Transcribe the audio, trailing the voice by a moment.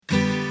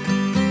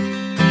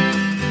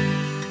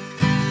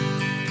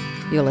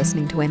You're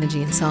listening to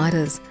Energy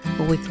Insiders,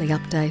 a weekly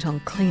update on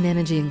clean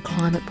energy and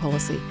climate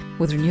policy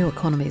with Renew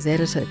Economy's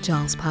editor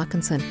Giles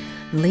Parkinson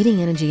and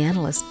leading energy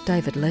analyst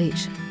David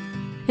Leach.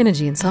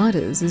 Energy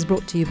Insiders is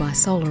brought to you by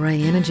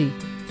SolarAy Energy,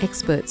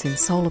 experts in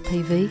solar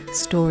PV,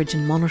 storage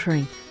and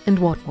monitoring, and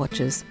Watt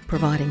Watchers,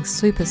 providing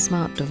super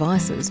smart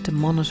devices to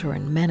monitor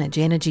and manage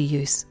energy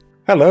use.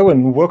 Hello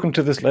and welcome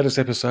to this latest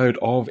episode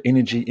of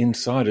Energy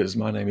Insiders.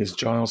 My name is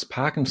Giles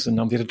Parkinson.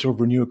 I'm the editor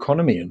of Renew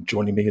Economy, and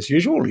joining me as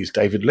usual is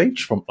David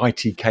Leach from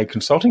ITK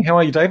Consulting. How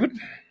are you, David?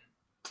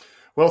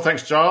 Well,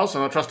 thanks, Giles,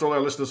 and I trust all our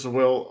listeners are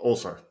well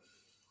also.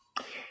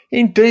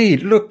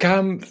 Indeed. Look,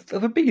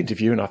 the big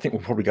interview, and I think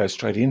we'll probably go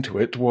straight into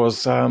it,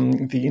 was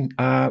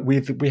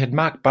we had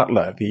Mark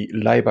Butler, the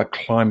Labor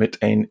Climate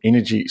and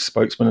Energy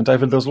spokesman. And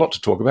David, there was a lot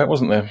to talk about,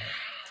 wasn't there?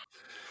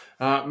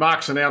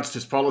 Mark's announced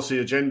his policy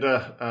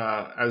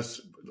agenda,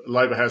 as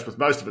Labor has with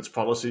most of its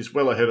policies,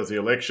 well ahead of the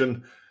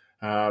election.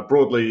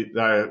 Broadly,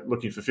 they're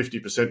looking for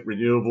 50%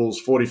 renewables,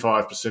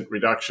 45%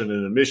 reduction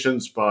in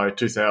emissions by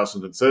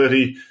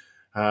 2030.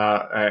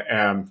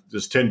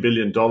 There's $10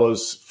 billion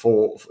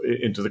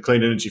into the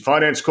Clean Energy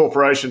Finance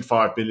Corporation,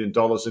 $5 billion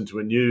into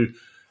a new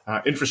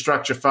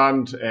infrastructure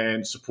fund,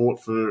 and support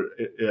for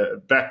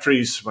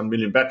batteries, 1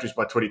 million batteries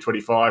by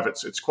 2025.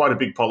 It's quite a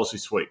big policy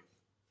suite.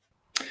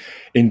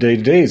 Indeed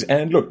it is.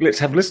 And look, let's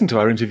have a listen to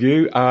our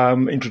interview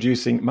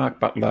introducing Mark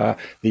Butler,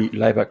 the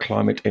Labor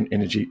Climate and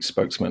Energy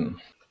spokesman.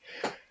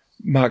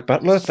 Mark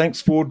Butler, thanks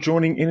for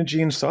joining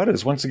Energy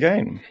Insiders once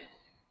again.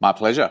 My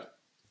pleasure.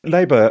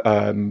 Labor,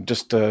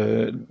 just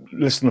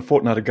less than a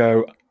fortnight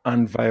ago,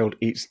 unveiled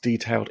its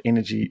detailed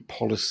energy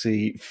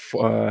policy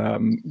for,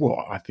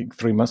 I think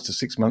 3 months to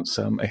 6 months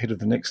ahead of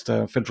the next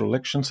federal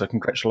election. So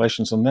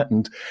congratulations on that.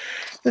 And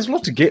there's a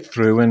lot to get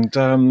through. And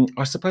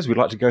I suppose we'd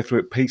like to go through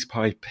it piece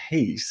by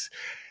piece.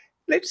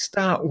 Let's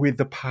start with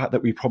the part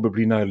that we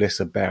probably know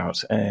less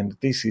about. And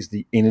this is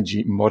the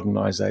Energy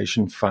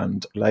Modernisation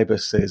Fund. Labor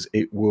says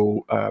it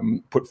will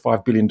put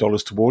 $5 billion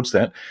towards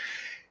that.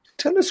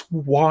 Tell us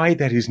why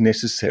that is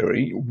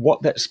necessary,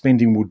 what that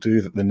spending will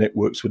do that the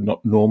networks would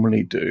not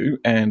normally do,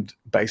 and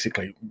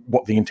basically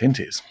what the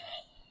intent is.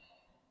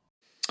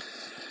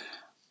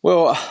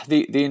 Well,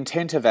 the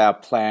intent of our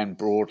plan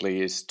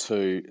broadly is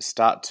to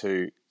start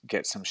to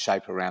get some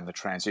shape around the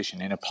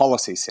transition in a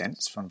policy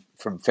sense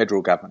from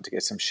federal government, to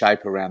get some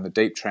shape around the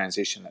deep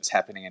transition that's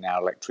happening in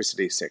our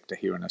electricity sector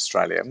here in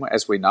Australia. And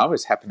as we know,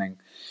 is happening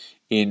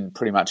in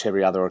pretty much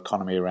every other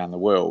economy around the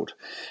world.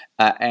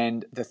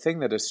 And the thing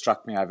that has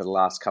struck me over the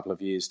last couple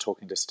of years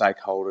talking to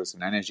stakeholders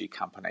and energy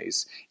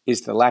companies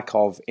is the lack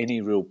of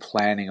any real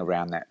planning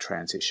around that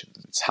transition.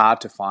 It's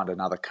hard to find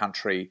another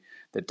country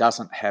that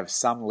doesn't have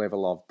some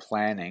level of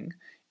planning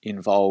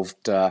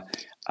involved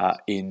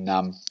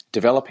in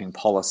developing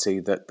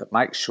policy that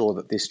makes sure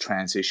that this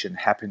transition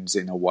happens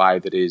in a way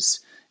that is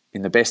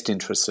in the best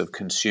interests of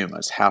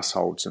consumers,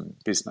 households and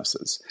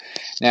businesses.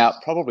 Now,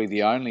 probably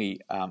the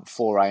only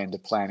foray into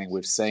planning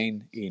we've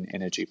seen in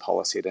energy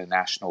policy at a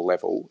national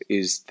level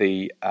is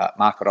the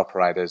Market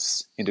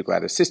Operators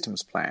Integrated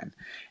Systems Plan.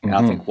 And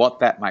I think what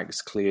that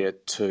makes clear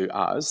to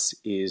us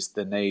is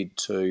the need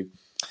to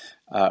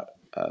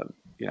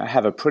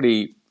have a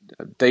pretty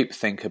deep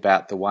think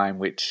about the way in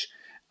which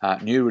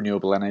new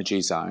renewable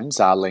energy zones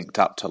are linked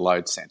up to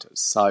load centres.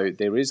 So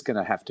there is going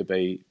to have to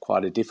be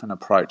quite a different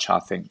approach, I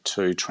think,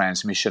 to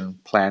transmission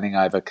planning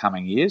over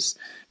coming years,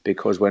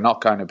 because we're not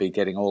going to be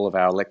getting all of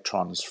our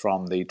electrons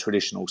from the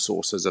traditional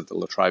sources of the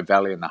Latrobe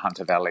Valley and the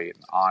Hunter Valley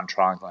and Iron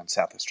Triangle in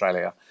South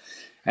Australia,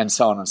 and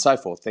so on and so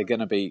forth. They're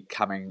going to be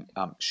coming,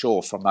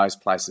 from those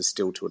places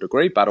still to a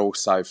degree, but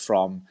also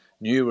from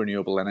new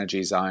renewable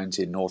energy zones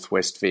in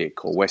northwest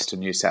Vic or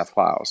western New South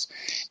Wales.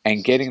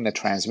 And getting the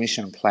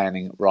transmission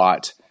planning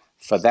right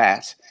for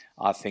that,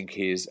 I think,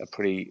 is a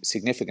pretty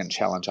significant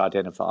challenge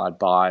identified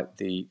by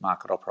the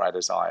Market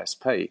Operators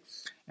ISP.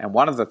 And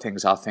one of the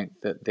things I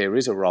think that there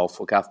is a role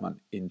for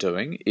government in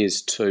doing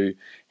is to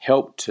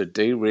help to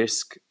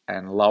de-risk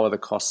and lower the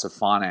costs of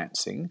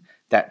financing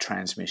that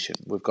transmission.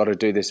 We've got to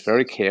do this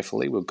very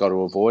carefully. We've got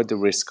to avoid the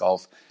risk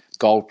of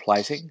gold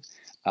plating,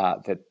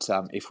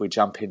 that if we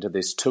jump into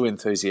this too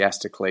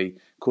enthusiastically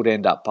could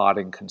end up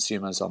biting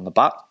consumers on the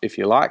butt, if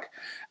you like.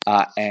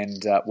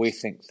 And we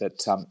think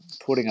that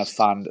putting a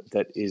fund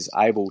that is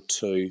able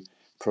to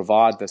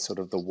provide the sort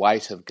of the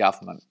weight of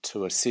government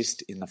to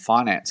assist in the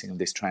financing of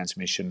this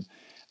transmission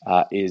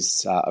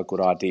is a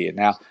good idea.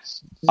 Now,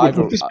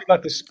 would this be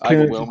like this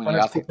overwhelmingly,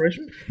 I think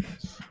corporation?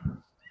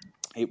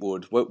 It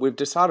would. We've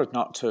decided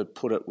not to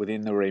put it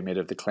within the remit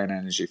of the Clean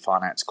Energy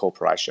Finance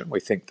Corporation. We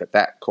think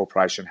that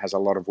corporation has a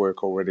lot of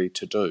work already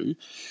to do,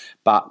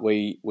 but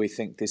we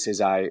think this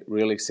is a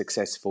really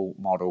successful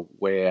model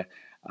where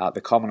the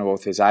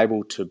Commonwealth is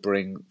able to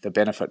bring the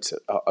benefits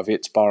of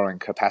its borrowing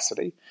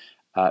capacity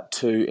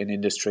to an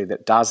industry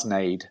that does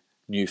need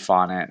new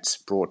finance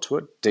brought to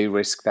it,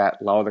 de-risk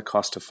that, lower the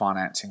cost of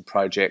financing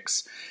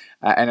projects,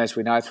 and as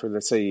we know through the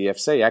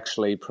CEFC,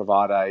 actually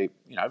provide a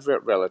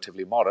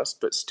relatively modest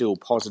but still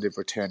positive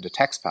return to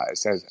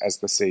taxpayers, as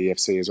the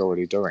CEFC is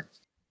already doing.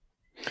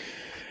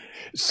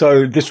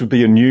 So this would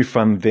be a new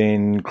fund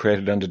then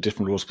created under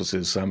different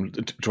auspices,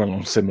 drawn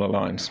along similar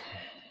lines.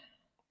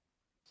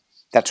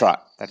 That's right.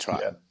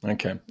 Yeah.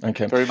 Okay.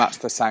 Very much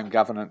the same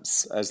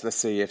governance as the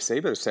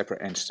CEFC, but a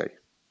separate entity.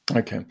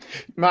 Okay.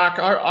 Mark,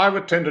 I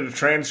attended a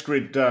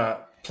Transgrid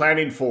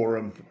planning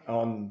forum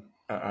on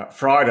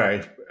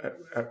Friday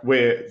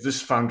where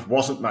this fund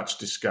wasn't much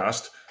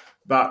discussed,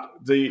 but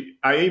the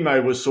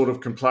AEMO was sort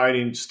of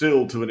complaining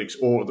still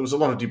or there was a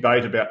lot of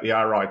debate about the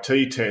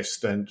RIT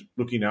test and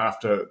looking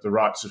after the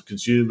rights of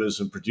consumers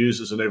and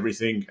producers and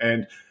everything.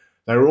 And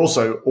they were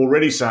also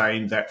already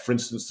saying that, for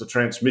instance, the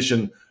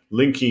transmission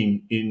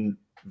linking in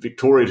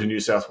Victoria to New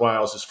South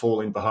Wales is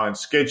falling behind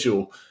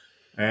schedule.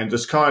 And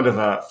there's kind of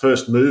a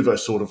first mover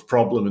sort of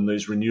problem in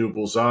these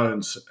renewable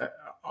zones.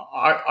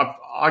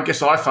 I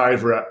guess I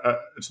favour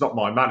it's not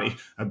my money,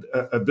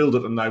 a build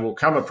it and they will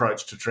come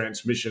approach to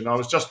transmission. I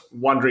was just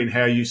wondering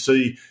how you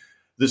see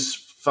this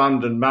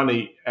fund and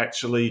money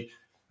actually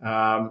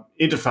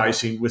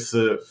interfacing with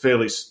the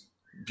fairly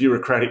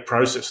bureaucratic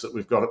process that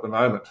we've got at the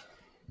moment.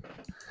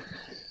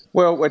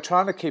 Well, we're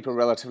trying to keep a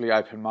relatively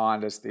open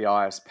mind as the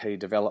ISP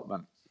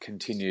development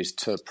continues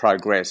to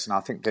progress, and I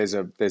think there's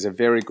a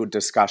very good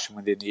discussion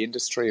within the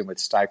industry and with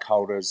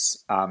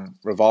stakeholders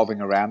revolving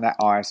around that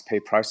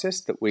ISP process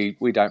that we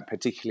don't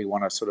particularly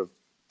want to sort of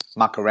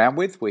muck around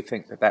with. We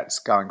think that that's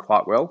going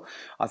quite well.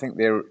 I think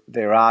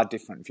there are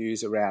different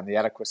views around the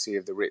adequacy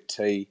of the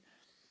RIT-T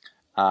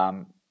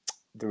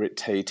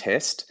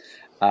test.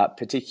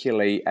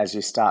 Particularly as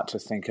you start to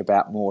think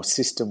about more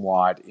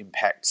system-wide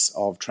impacts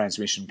of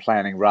transmission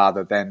planning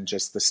rather than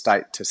just the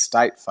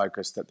state-to-state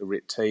focus that the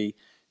RIT-T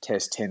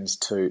test tends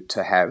to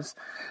have.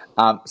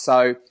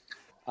 So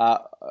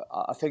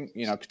I think,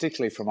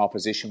 particularly from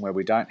opposition where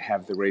we don't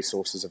have the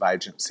resources of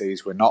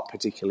agencies, we're not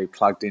particularly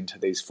plugged into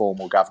these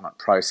formal government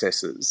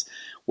processes,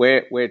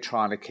 we're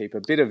trying to keep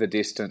a bit of a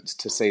distance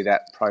to see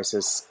that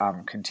process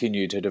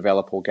continue to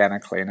develop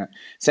organically. And it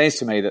seems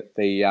to me that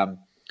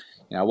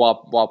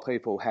while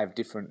people have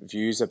different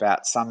views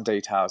about some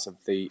details of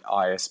the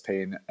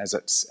ISP and as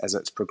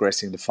it's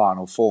progressing to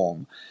final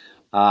form,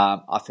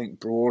 I think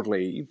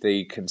broadly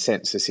the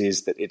consensus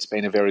is that it's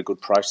been a very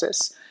good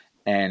process,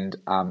 and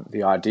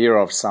the idea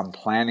of some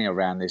planning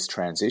around this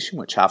transition,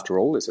 which after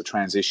all is a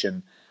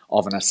transition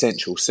of an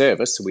essential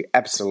service, so we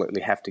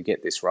absolutely have to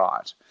get this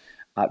right.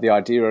 The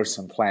idea of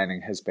some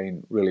planning has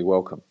been really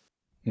welcome.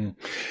 Mm.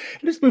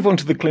 Let's move on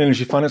to the Clean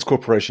Energy Finance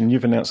Corporation.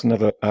 You've announced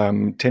another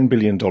 $10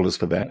 billion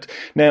for that.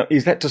 Now,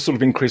 is that to sort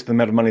of increase the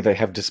amount of money they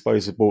have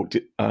disposable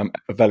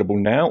available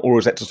now, or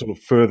is that to sort of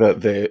further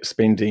their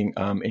spending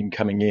in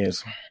coming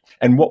years?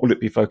 And what will it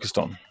be focused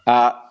on?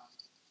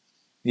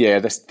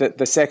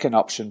 The second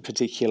option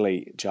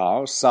particularly,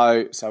 Giles.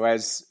 So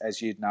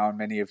as you'd know, and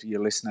many of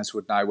your listeners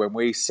would know, when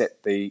we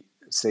set the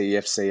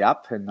CEFC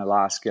up in the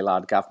last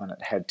Gillard government,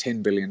 it had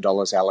 $10 billion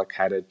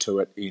allocated to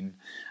it in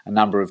a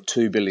number of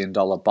 $2 billion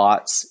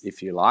bites,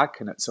 if you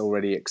like, and it's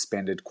already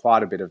expended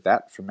quite a bit of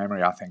that, from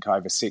memory I think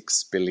over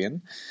 $6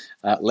 billion,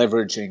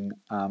 leveraging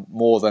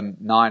more than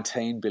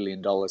 $19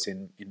 billion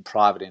in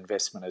private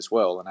investment as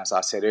well. And as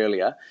I said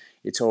earlier,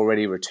 it's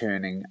already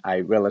returning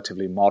a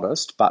relatively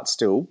modest but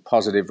still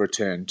positive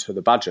return to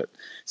the budget.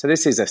 So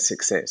this is a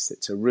success.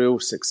 It's a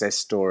real success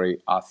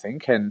story, I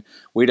think, and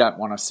we don't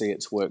want to see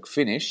its work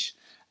finish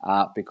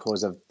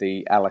because of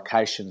the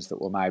allocations that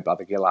were made by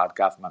the Gillard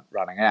government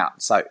running out.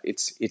 So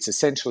it's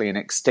essentially an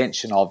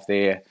extension of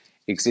their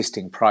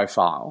existing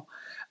profile,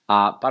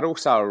 but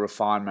also a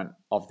refinement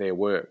of their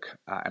work.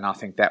 And I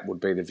think that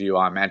would be the view,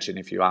 I imagine,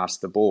 if you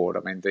ask the board.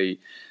 I mean,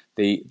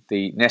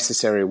 the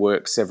necessary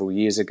work several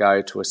years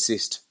ago to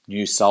assist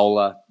new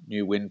solar,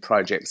 new wind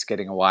projects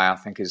getting away, I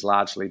think, is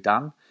largely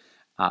done.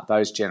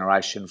 Those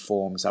generation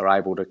forms are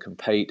able to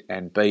compete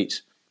and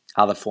beat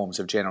other forms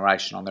of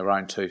generation on their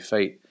own 2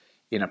 feet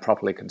in a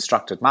properly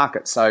constructed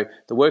market. So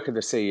the work of the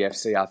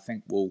CEFC, I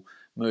think, will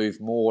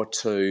move more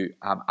to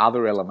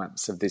other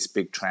elements of this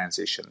big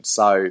transition.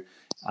 So,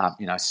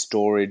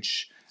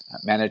 storage,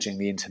 managing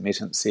the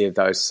intermittency of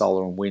those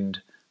solar and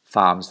wind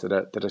farms that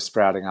are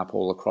sprouting up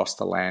all across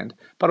the land,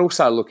 but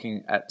also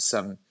looking at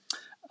some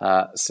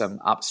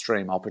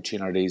upstream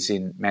opportunities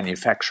in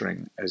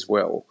manufacturing as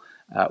well,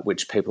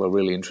 which people are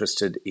really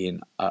interested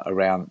in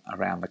around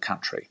the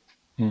country.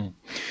 Mm.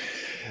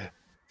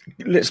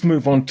 Let's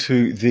move on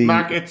to the...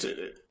 Mark,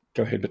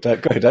 Go ahead,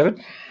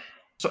 David.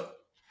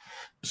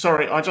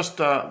 Sorry,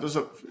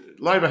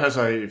 Labor has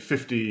a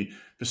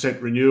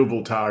 50%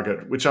 renewable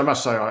target, which I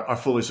must say I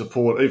fully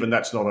support. Even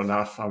that's not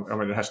enough. I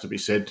mean, it has to be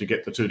said to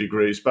get the 2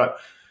 degrees. But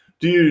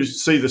do you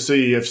see the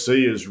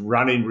CEFC as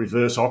running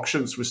reverse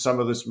auctions with some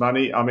of this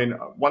money? I mean,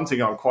 one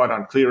thing I'm quite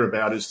unclear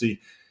about is the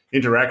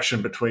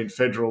interaction between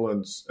federal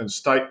and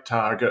state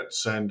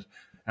targets and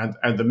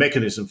the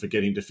mechanism for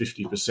getting to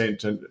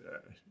 50%. And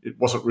it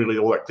wasn't really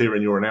all that clear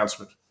in your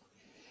announcement.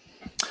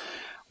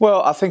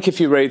 Well, I think if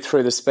you read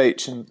through the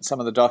speech and some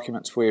of the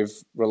documents we've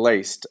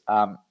released,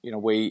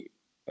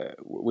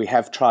 we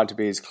have tried to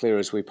be as clear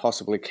as we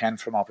possibly can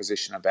from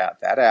opposition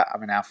about that.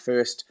 Our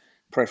first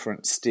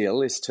preference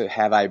still is to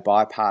have a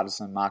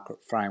bipartisan market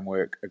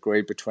framework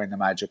agreed between the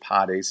major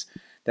parties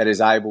that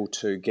is able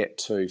to get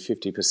to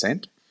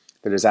 50%,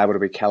 that is able to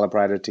be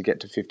calibrated to get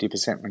to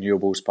 50%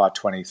 renewables by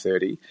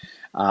 2030.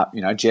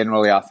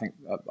 Generally, I think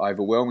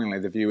overwhelmingly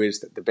the view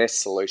is that the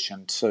best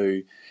solution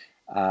to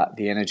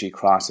the energy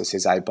crisis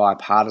is a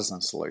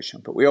bipartisan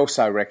solution. But we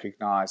also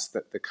recognise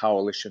that the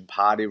coalition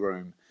party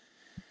room,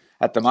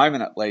 at the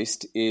moment at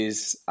least,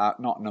 is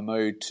not in a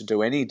mood to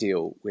do any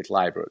deal with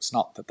Labor. It's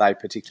not that they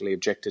particularly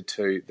objected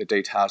to the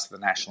details of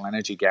the National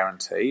Energy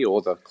Guarantee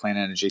or the Clean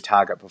Energy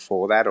Target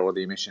before that or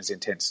the Emissions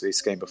Intensity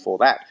Scheme before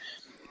that.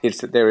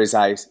 It's that there is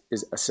a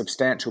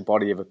substantial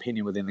body of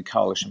opinion within the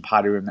coalition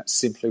party room that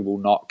simply will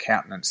not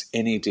countenance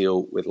any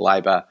deal with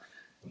Labor,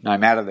 no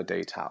matter the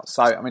details.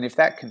 So, if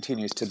that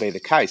continues to be the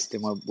case,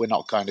 then we're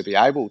not going to be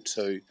able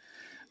to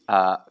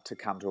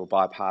come to a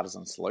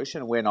bipartisan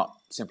solution, and we're not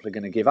simply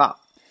going to give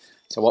up.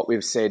 So what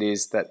we've said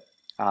is that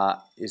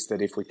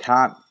if we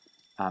can't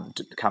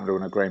come to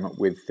an agreement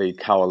with the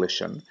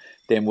coalition,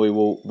 then we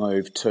will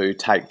move to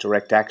take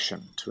direct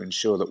action to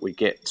ensure that we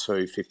get to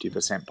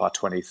 50% by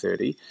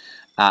 2030,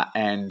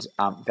 and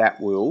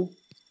that will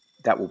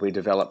be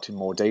developed in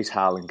more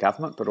detail in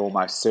government, but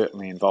almost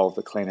certainly involve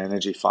the Clean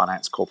Energy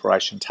Finance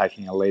Corporation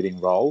taking a leading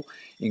role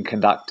in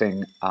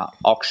conducting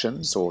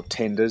auctions or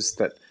tenders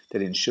that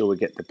ensure we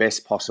get the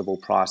best possible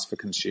price for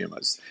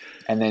consumers,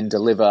 and then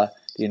deliver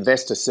the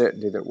investor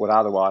certainty that would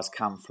otherwise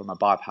come from a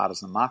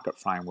bipartisan market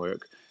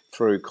framework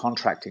through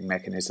contracting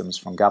mechanisms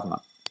from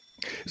government.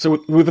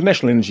 So with the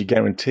National Energy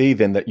Guarantee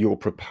then that you're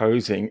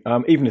proposing,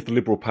 even if the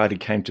Liberal Party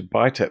came to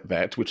bite at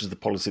that, which is the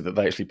policy that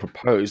they actually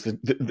proposed,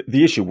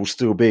 the issue will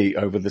still be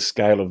over the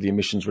scale of the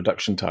emissions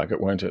reduction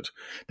target, won't it?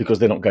 Because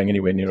they're not going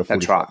anywhere near a 45%.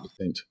 That's right.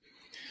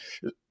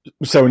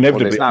 So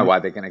inevitably, there's no way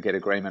they're going to get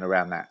agreement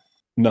around that.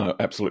 No,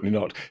 absolutely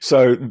not.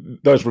 So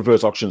those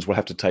reverse auctions will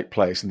have to take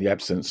place in the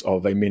absence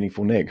of a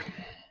meaningful neg.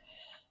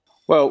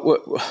 Well,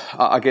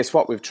 I guess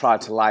what we've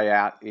tried to lay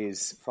out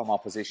is from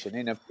opposition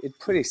in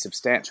pretty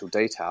substantial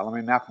detail.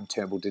 Malcolm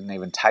Turnbull didn't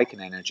even take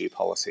an energy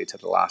policy to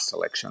the last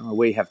election.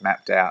 We have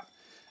mapped out,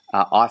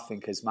 I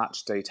think, as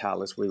much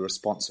detail as we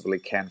responsibly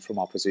can from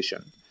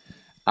opposition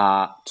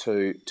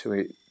to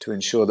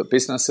ensure that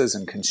businesses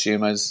and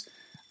consumers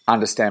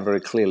understand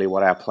very clearly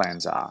what our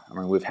plans are.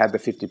 We've had the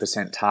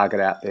 50% target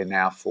out there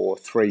now for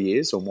 3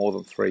 years or more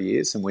than 3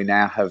 years, and we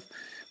now have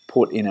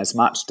put in as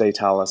much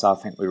detail as I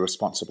think we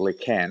responsibly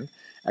can,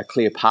 a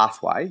clear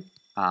pathway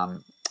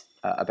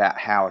about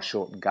how a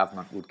shortened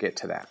government would get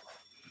to that.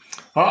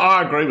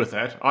 I agree with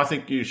that. I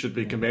think you should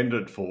be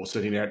commended for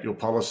setting out your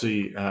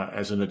policy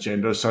as an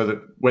agenda so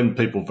that when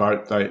people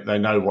vote, they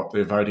know what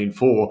they're voting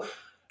for.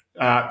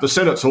 The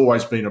Senate's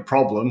always been a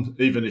problem,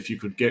 even if you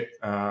could get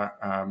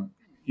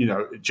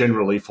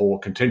generally for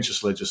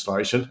contentious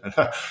legislation.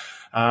 The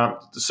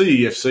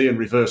CEFC and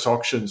reverse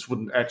auctions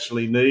wouldn't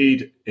actually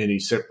need any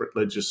separate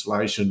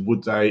legislation,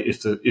 would they?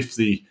 If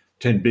the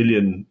 10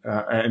 billion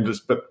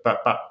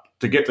but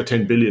to get the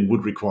 10 billion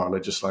would require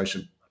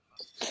legislation.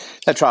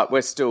 That's right.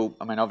 We're still.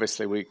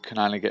 Obviously, we can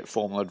only get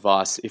formal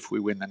advice if we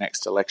win the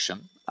next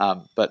election.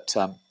 But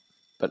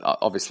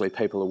obviously,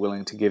 people are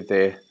willing to give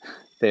their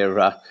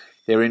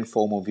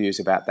informal views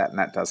about that, and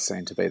that does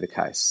seem to be the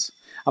case.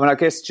 I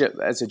guess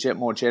as a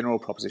more general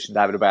proposition,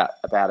 David, about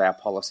our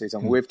policies,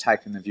 we've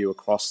taken the view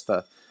across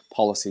the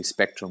policy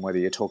spectrum, whether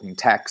you're talking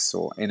tax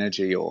or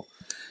energy or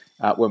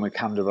when we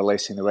come to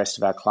releasing the rest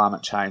of our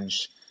climate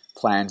change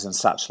plans and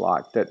such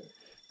like, that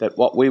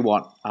what we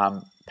want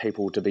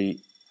people to be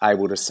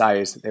able to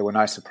say is that there were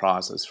no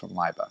surprises from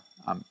Labor.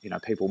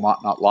 People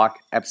might not like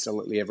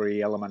absolutely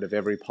every element of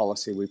every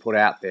policy we put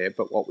out there,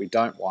 but what we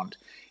don't want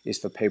is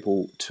for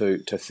people to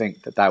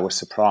think that they were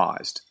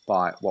surprised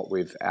by what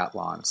we've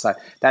outlined. So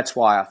that's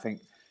why I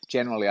think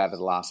generally over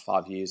the last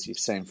 5 years you've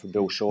seen from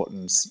Bill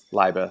Shorten's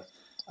Labor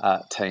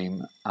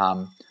team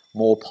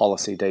more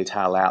policy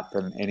detail out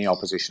than any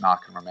opposition I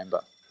can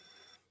remember.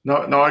 No,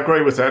 I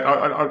agree with that.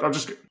 I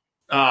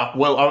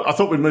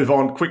thought we'd move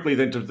on quickly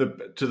then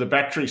to the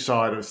battery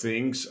side of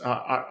things.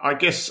 I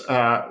guess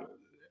there's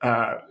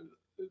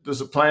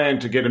a plan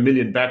to get 1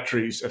 million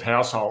batteries at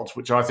households,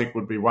 which I think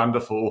would be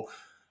wonderful.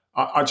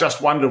 I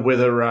just wonder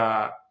whether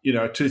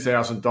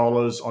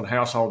 $2,000 on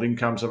household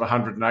incomes of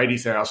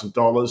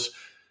 $180,000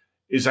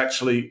 is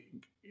actually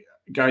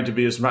going to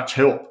be as much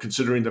help,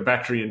 considering the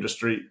battery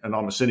industry, and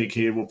I'm a cynic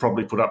here, will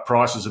probably put up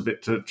prices a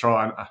bit to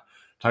try and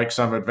take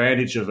some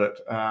advantage of it.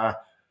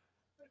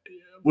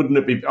 Wouldn't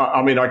it be?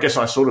 I guess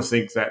I sort of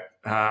think that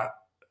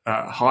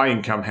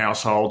high-income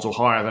households or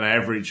higher than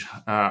average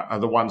are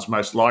the ones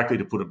most likely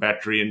to put a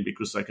battery in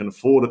because they can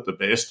afford it the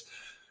best,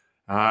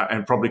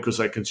 and probably because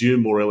they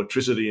consume more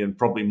electricity and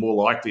probably more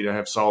likely to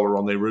have solar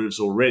on their roofs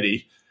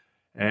already.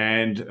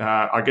 And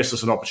I guess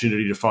there's an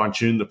opportunity to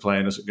fine-tune the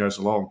plan as it goes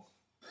along.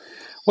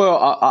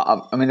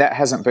 Well, that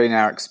hasn't been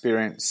our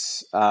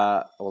experience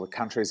or the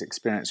country's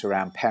experience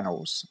around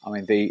panels.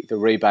 The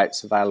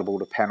rebates available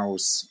to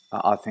panels,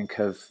 I think,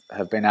 have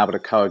been able to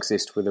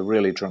coexist with a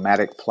really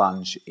dramatic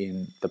plunge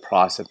in the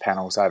price of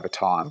panels over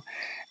time.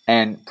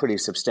 and pretty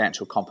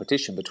substantial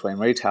competition between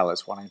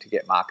retailers wanting to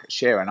get market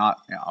share.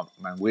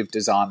 And we've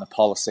designed the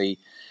policy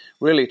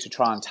really to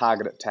try and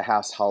target it to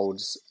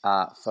households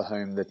for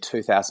whom the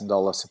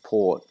 $2,000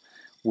 support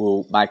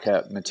will make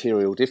a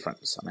material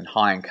difference. I mean,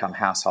 high-income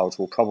households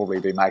will probably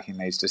be making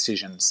these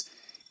decisions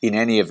in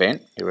any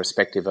event,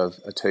 irrespective of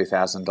a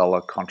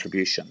 $2,000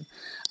 contribution.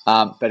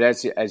 But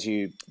as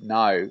you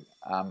know,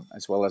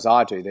 as well as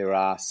I do, there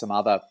are some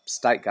other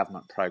state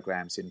government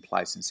programs in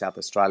place in South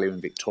Australia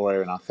and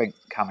Victoria, and I think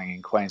coming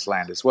in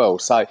Queensland as well.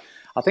 So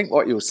I think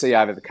what you'll see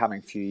over the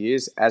coming few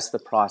years, as the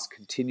price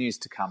continues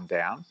to come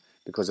down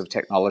because of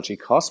technology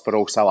costs, but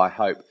also I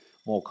hope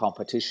more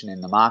competition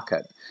in the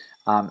market,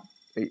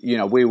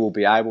 we will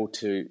be able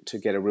to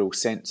get a real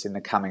sense in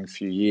the coming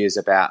few years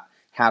about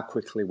how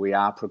quickly we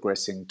are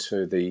progressing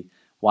to the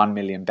 1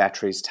 million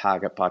batteries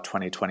target by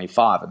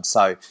 2025. And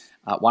so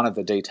one of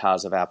the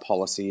details of our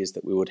policy is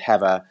that we would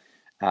have a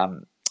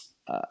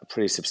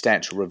pretty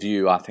substantial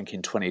review, I think,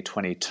 in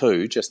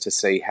 2022, just to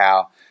see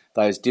how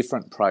those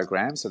different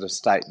programs at a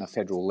state and a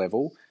federal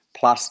level,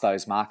 plus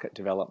those market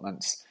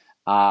developments,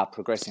 are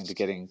progressing to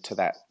getting to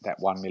that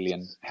 1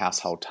 million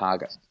household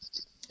target.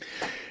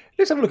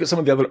 Let's have a look at some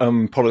of the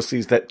other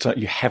policies that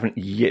you haven't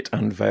yet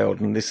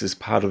unveiled, and this is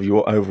part of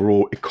your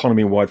overall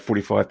economy-wide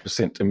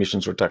 45%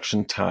 emissions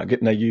reduction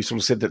target. Now, you sort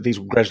of said that these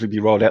will gradually be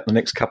rolled out in the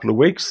next couple of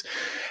weeks,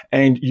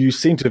 and you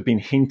seem to have been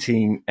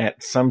hinting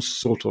at some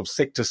sort of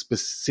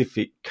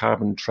sector-specific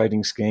carbon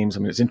trading schemes. I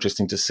mean, it's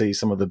interesting to see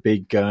some of the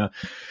big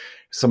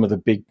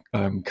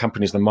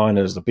companies, the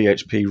miners, the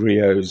BHP,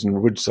 Rios and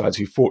Woodsides,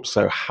 who fought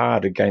so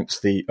hard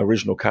against the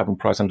original carbon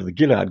price under the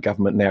Gillard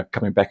government, now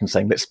coming back and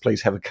saying, let's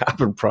please have a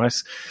carbon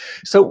price.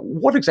 So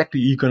what exactly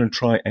are you going to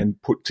try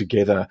and put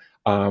together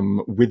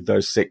with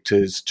those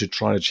sectors to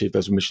try and achieve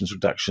those emissions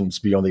reductions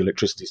beyond the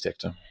electricity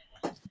sector?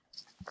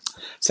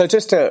 So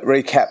just to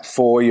recap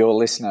for your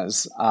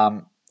listeners,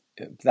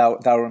 they'll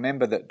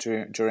remember that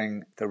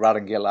during the Rudd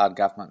and Gillard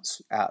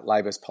governments,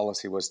 Labor's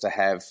policy was to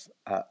have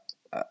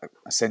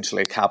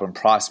essentially a carbon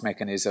price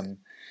mechanism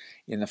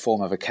in the form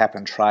of a cap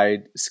and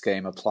trade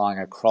scheme applying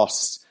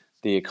across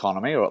the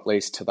economy, or at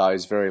least to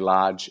those very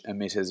large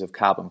emitters of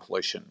carbon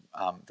pollution.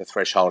 The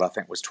threshold, I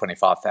think, was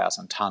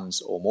 25,000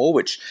 tonnes or more,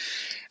 which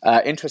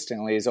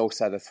interestingly is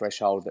also the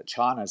threshold that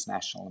China's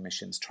national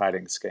emissions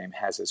trading scheme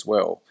has as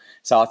well.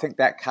 So I think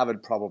that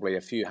covered probably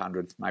a few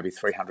hundred, maybe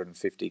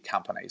 350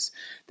 companies.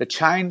 The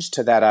change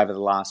to that over the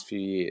last few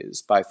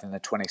years, both in the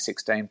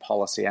 2016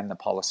 policy and the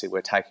policy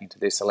we're taking to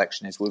this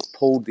election, is we've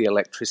pulled the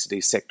electricity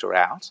sector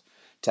out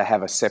to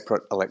have a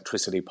separate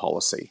electricity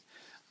policy.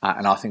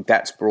 And I think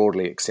that's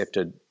broadly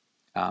accepted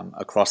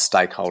across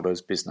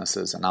stakeholders,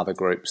 businesses and other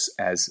groups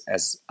as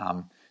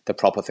the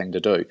proper thing to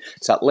do.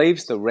 So it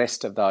leaves the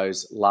rest of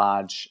those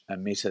large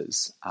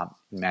emitters,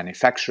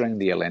 manufacturing,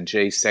 the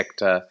LNG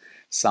sector,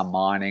 some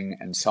mining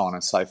and so on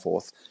and so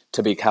forth,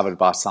 to be covered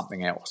by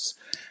something else.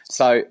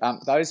 So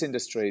those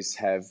industries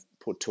have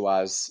put to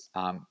us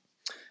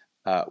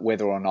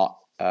whether or not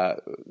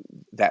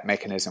that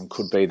mechanism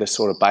could be the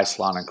sort of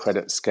baseline and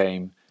credit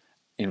scheme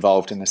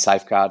involved in the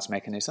safeguards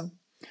mechanism,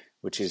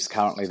 which is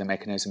currently the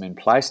mechanism in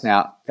place.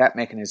 Now, that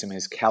mechanism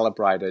is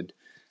calibrated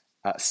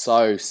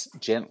so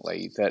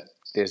gently that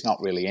there's not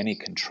really any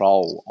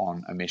control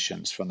on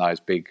emissions from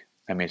those big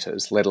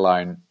emitters, let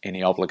alone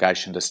any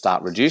obligation to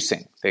start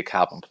reducing their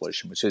carbon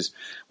pollution, which is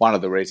one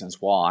of the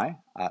reasons why,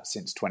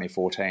 since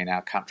 2014,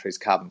 our country's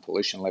carbon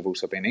pollution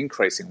levels have been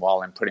increasing,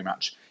 while in pretty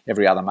much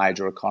every other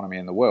major economy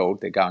in the world,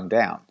 they're going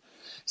down.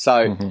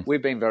 So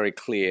we've been very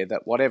clear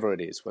that whatever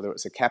it is, whether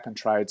it's a cap and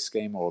trade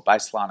scheme or a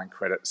baseline and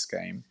credit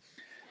scheme,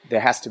 there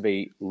has to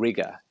be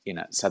rigour in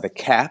it. So the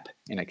cap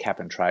in a cap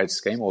and trade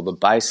scheme, or the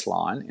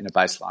baseline in a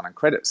baseline and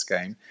credit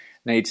scheme,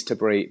 needs to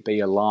be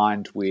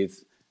aligned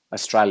with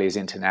Australia's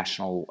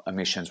international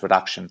emissions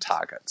reduction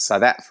targets. So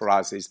that for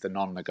us is the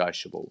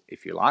non-negotiable,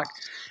 if you like.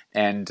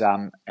 And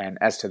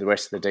as to the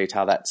rest of the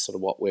detail, that's sort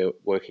of what we're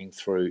working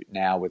through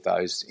now with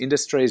those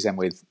industries and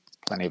with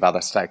plenty of other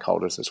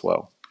stakeholders as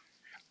well.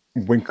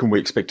 When can we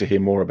expect to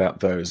hear more about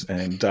those?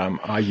 And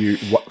are you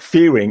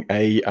fearing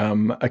a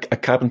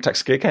carbon tax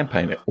scare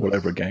campaign all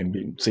over again?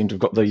 We seem to have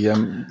got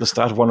the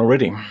start of one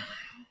already.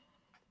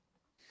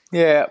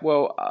 Yeah,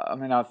 well, I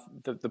mean,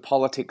 the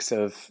politics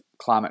of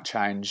climate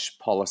change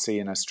policy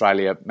in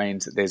Australia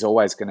means that there's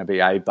always going to be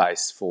a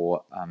base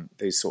for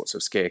these sorts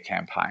of scare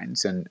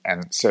campaigns, and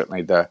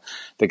certainly the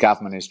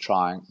government is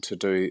trying to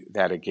do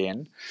that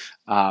again.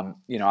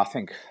 I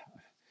think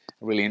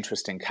a really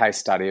interesting case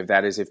study of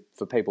that is, if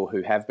for people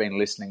who have been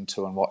listening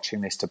to and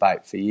watching this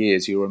debate for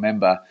years, you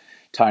remember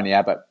Tony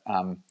Abbott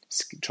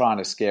trying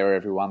to scare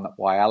everyone that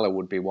Whyalla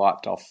would be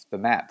wiped off the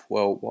map.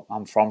 Well,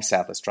 I'm from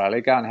South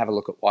Australia. Go and have a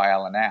look at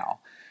Whyalla now.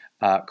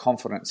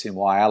 Confidence in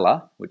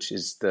Whyalla, which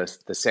is the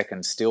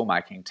second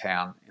steel-making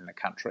town in the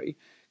country,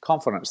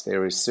 confidence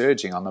there is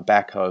surging on the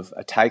back of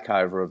a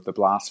takeover of the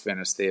blast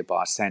furnace there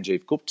by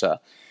Sanjeev Gupta,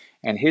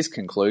 and his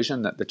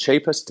conclusion that the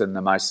cheapest and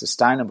the most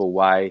sustainable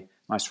way,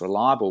 most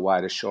reliable way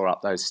to shore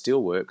up those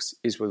steelworks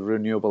is with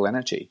renewable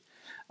energy.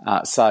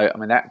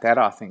 That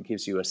I think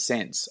gives you a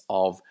sense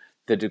of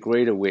the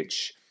degree to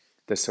which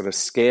the sort of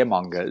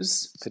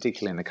scaremongers,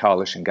 particularly in the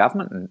coalition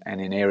government and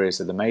in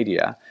areas of the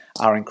media,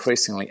 are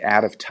increasingly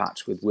out of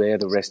touch with where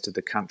the rest of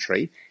the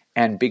country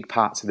and big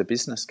parts of the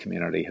business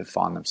community have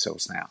found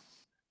themselves now.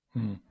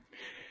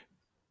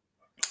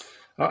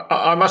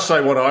 I must say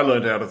what I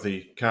learned out of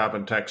the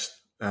carbon tax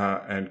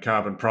and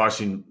carbon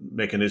pricing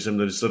mechanism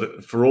is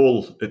that for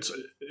all it's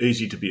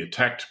easy to be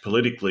attacked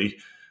politically,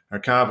 a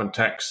carbon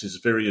tax is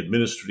very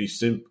administratively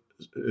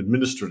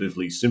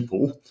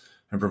simple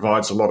and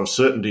provides a lot of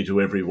certainty to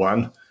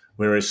everyone,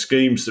 whereas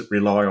schemes that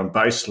rely on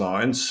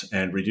baselines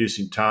and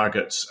reducing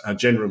targets are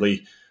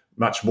generally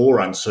much more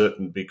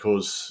uncertain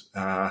because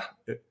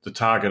the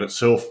target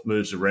itself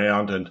moves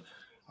around, and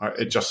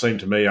it just seemed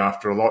to me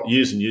after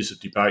years and years of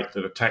debate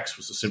that a tax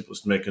was the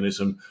simplest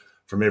mechanism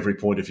from every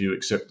point of view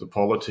except the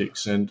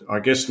politics. And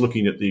I guess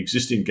looking at the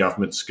existing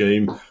government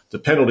scheme, the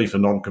penalty for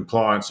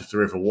non-compliance, if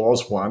there ever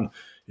was one,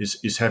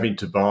 is having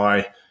to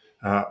buy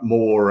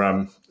more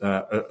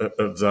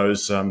of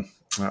those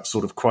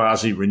sort of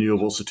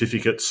quasi-renewable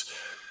certificates,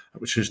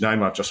 whose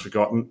name I've just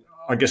forgotten.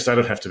 I guess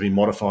that'd have to be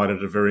modified at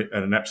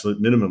an absolute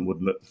minimum,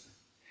 wouldn't it?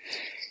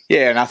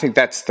 Yeah, and I think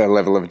that's the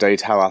level of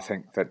detail I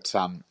think that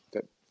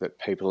that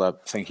people are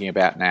thinking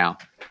about now.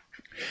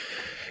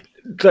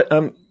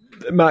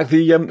 Mark,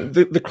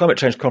 the climate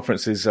change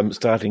conference is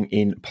starting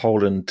in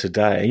Poland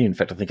today. In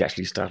fact, I think it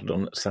actually started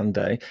on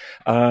Sunday.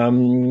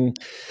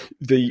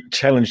 The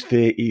challenge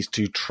there is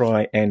to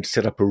try and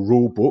set up a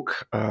rule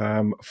book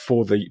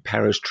for the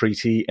Paris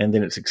Treaty, and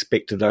then it's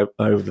expected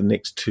over the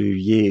next 2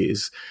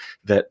 years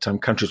that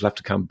countries will have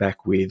to come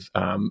back with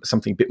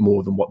something a bit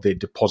more than what their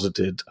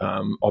deposited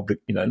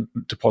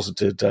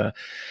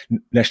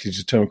nationally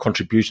determined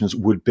contributions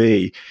would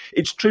be.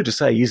 It's true to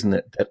say, isn't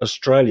it, that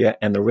Australia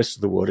and the rest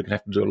of the world are going to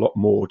have to do a lot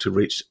more to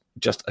reach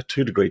just a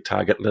 2-degree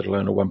target, let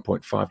alone a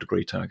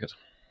 1.5-degree target.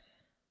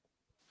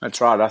 That's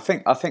right. I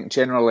think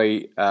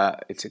generally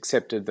it's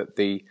accepted that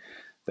the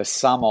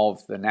sum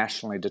of the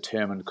nationally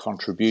determined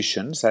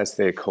contributions, as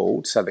they're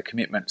called, so the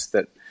commitments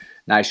that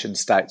nation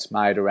states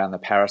made around the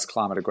Paris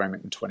Climate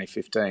Agreement in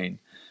 2015,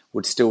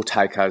 would still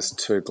take us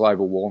to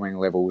global warming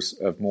levels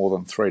of more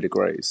than 3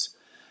 degrees.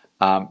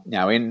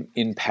 Now,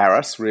 in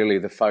Paris, really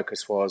the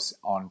focus was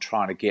on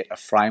trying to get a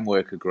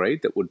framework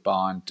agreed that would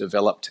bind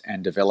developed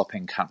and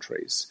developing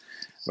countries,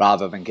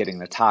 rather than getting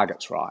the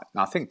targets right.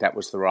 And I think that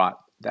was the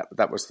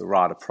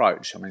right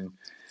approach. I mean,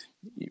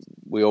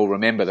 we all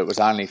remember that it was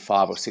only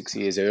 5 or 6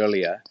 years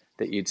earlier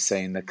that you'd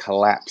seen the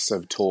collapse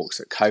of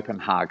talks at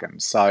Copenhagen.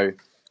 So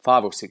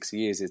 5 or 6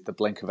 years is the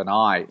blink of an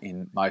eye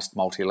in most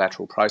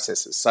multilateral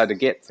processes. So to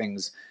get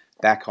things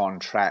back on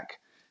track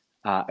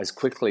as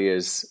quickly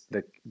as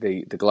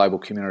the global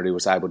community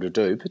was able to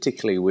do,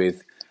 particularly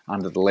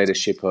under the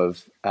leadership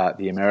of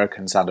the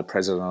Americans under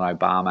President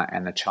Obama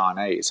and the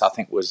Chinese, I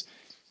think was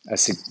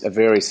a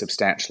very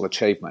substantial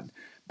achievement.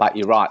 But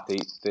you're right,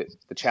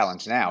 the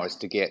challenge now is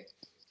to get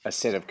a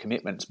set of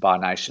commitments by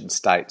nation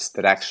states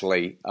that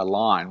actually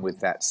align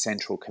with that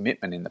central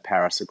commitment in the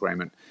Paris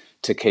Agreement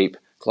to keep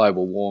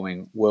global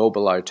warming well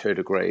below 2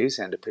 degrees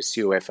and to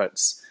pursue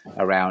efforts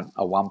around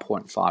a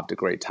 1.5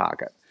 degree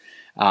target.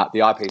 The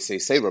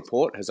IPCC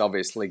report has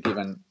obviously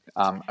given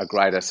a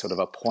greater sort of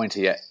a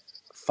pointier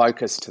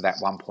focus to that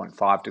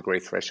 1.5 degree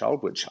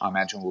threshold, which I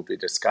imagine will be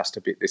discussed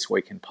a bit this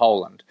week in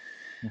Poland.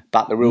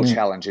 But the real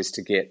challenge is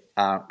to get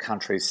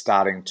countries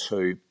starting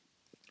to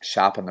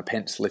sharpen the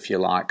pencil, if you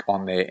like,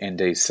 on their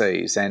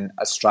NDCs. And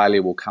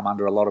Australia will come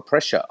under a lot of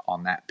pressure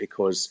on that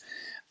because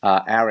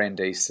our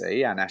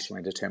NDC, our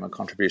nationally determined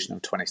contribution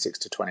of 26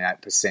 to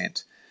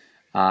 28%,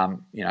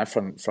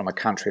 from a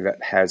country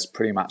that has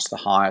pretty much the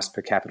highest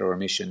per capita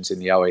emissions in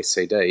the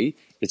OECD,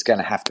 it's going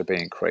to have to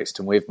be increased.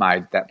 And we've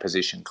made that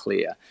position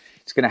clear.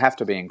 It's going to have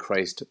to be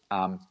increased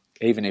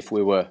even if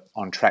we were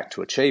on track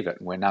to achieve it,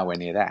 and we're nowhere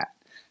near that.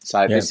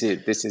 So this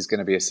is going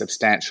to be a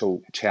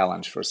substantial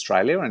challenge for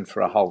Australia and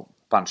for a whole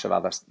bunch of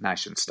other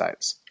nation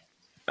states.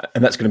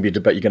 And that's going to be a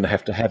debate you're going to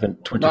have in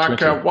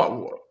 2020.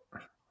 Mark,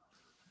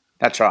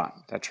 That's right.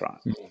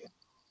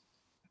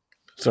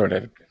 Sorry,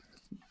 David.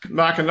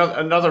 Mark,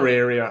 another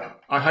area,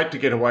 I hate to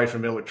get away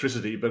from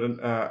electricity, but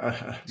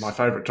my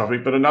favourite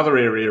topic, but another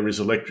area is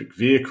electric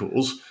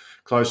vehicles,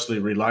 closely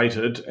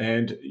related.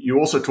 And you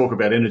also talk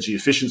about energy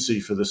efficiency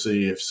for the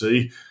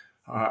CEFC.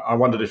 I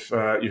wondered if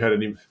you had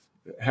any...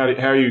 How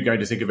are you going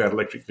to think about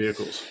electric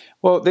vehicles?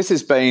 Well, this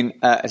has been,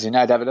 as you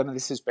know, David,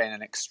 this has been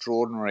an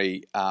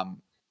extraordinary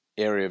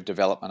area of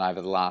development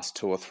over the last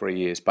 2 or 3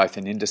 years, both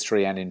in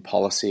industry and in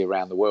policy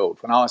around the world.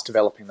 When I was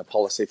developing the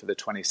policy for the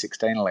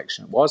 2016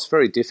 election, it was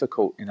very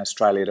difficult in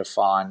Australia to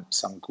find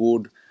some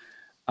good,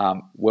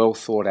 well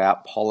thought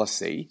out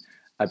policy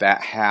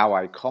about how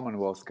a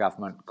Commonwealth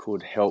government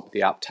could help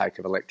the uptake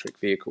of electric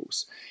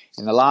vehicles.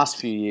 In the last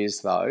few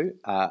years, though,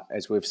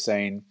 as we've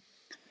seen,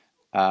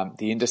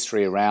 the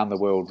industry around the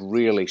world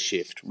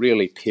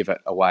really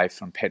pivot away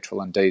from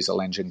petrol and diesel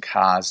engine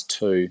cars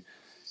to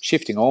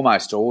shifting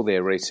almost all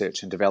their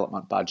research and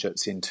development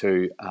budgets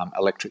into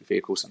electric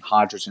vehicles and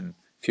hydrogen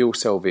fuel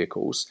cell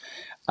vehicles,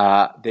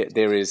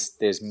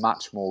 there's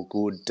much more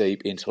good,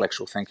 deep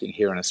intellectual thinking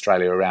here in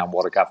Australia around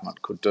what a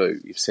government could do.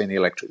 You've seen the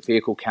Electric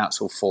Vehicle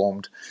Council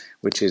formed,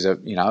 which is a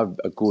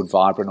good,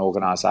 vibrant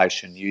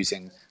organisation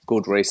using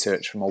good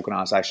research from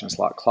organisations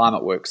like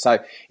ClimateWorks. So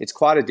it's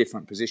quite a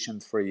different position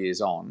 3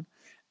 years on,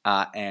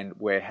 and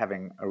we're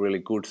having a really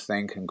good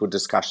think and good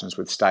discussions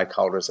with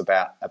stakeholders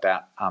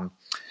about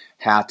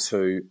how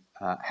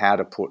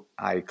to put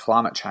a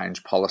climate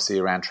change policy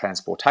around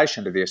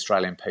transportation to the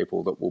Australian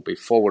people that will be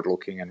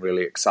forward-looking and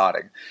really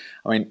exciting.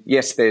 I mean,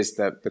 yes, there's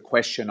the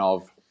question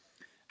of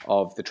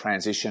the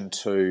transition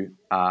to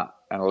an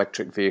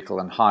electric vehicle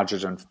and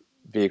hydrogen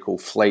vehicle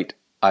fleet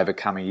over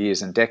coming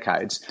years and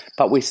decades,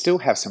 but we still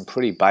have some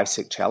pretty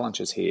basic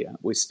challenges here.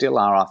 We still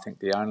are, I think,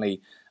 the only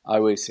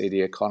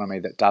OECD economy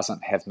that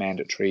doesn't have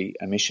mandatory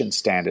emission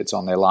standards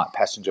on their light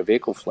passenger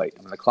vehicle fleet.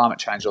 I mean, the Climate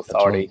Change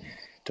Authority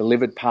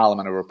delivered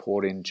Parliament a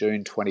report in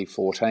June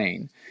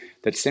 2014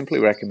 that simply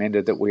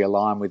recommended that we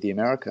align with the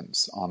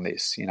Americans on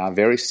this, a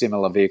very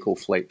similar vehicle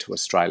fleet to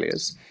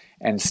Australia's.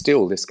 And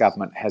still, this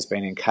government has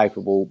been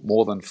incapable,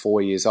 more than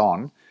 4 years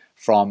on,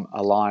 from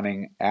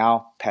aligning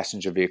our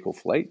passenger vehicle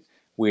fleet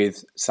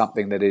with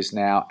something that is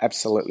now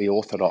absolutely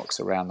orthodox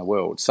around the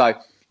world. So,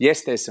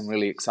 yes, there's some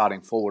really exciting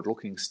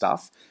forward-looking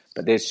stuff,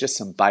 but there's just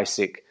some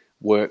basic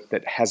work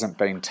that hasn't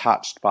been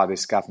touched by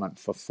this government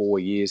for 4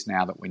 years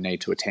now that we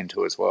need to attend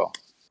to as well.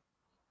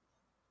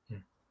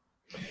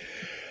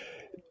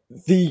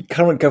 The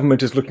current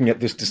government is looking at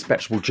this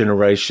dispatchable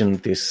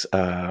generation, this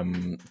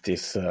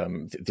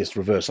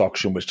reverse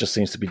auction, which just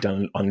seems to be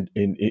done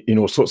in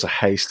all sorts of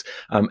haste.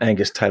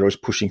 Angus Taylor is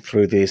pushing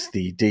through this.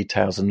 The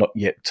details are not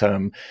yet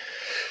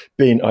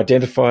being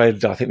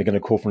identified. I think they're going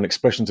to call for an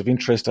expressions of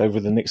interest over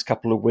the next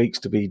couple of weeks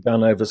to be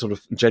done over sort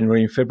of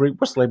January and February.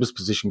 What's Labor's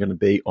position going to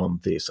be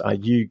on this? Are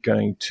you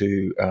able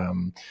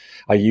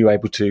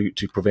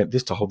to prevent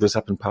this, to hold this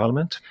up in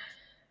Parliament?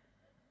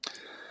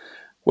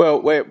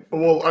 Well,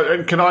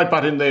 and can I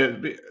butt in there?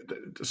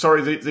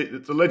 Sorry,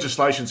 the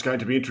legislation is going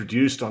to be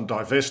introduced on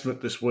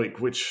divestment this week,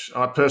 which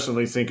I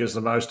personally think is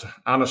the most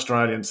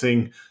un-Australian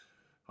thing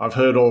I've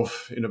heard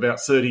of in about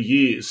 30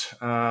 years.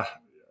 I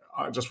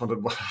just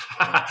wondered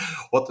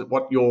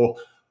what your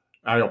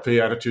ALP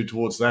attitude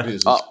towards that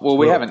is.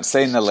 We haven't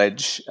seen the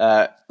ledge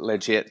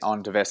yet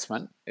on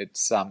divestment.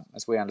 It's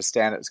as we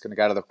understand it's going to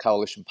go to the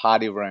Coalition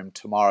Party room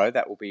tomorrow.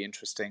 That will be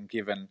interesting,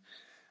 given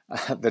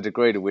the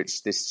degree to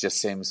which this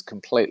just seems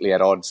completely at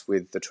odds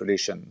with the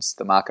traditions,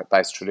 the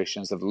market-based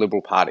traditions of the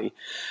Liberal Party.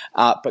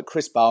 But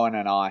Chris Bowen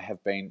and I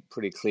have been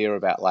pretty clear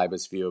about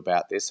Labor's view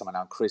about this. I mean,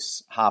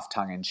 Chris, half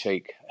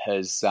tongue-in-cheek,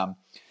 has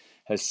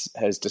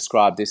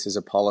described this as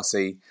a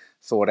policy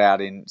thought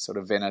out in sort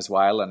of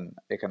Venezuelan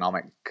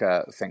economic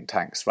think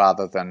tanks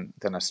rather than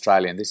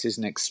Australian. This is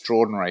an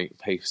extraordinary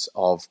piece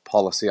of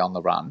policy on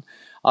the run.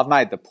 I've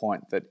made the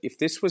point that if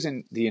this was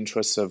in the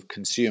interests of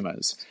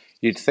consumers,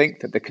 you'd think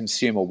that the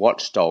consumer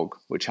watchdog,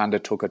 which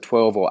undertook a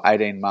 12 or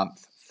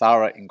 18-month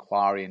thorough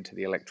inquiry into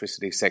the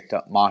electricity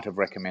sector, might have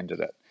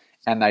recommended it.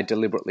 And they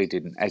deliberately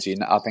didn't. As you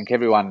know, I think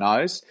everyone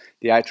knows,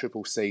 the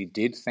ACCC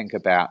did think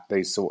about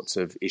these sorts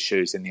of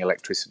issues in the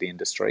electricity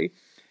industry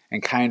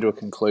and came to a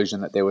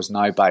conclusion that there was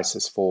no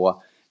basis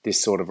for this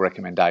sort of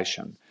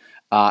recommendation.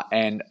 I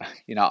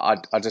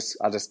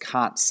just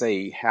can't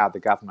see how the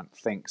government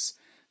thinks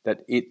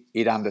that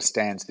it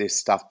understands this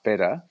stuff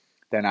better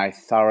than a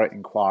thorough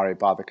inquiry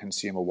by the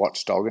consumer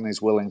watchdog, and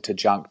is willing to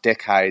junk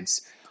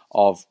decades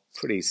of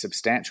pretty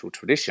substantial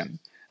tradition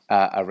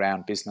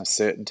around business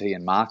certainty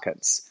and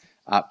markets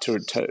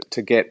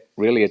to get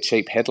really a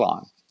cheap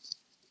headline.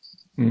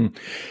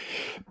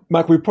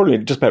 Mark, we're probably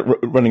just about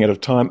running out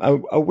of time.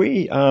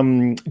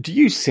 Do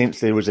you sense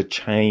there is a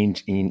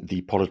change in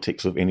the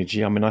politics of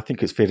energy? I mean, I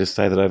think it's fair to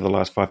say that over the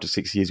last 5 to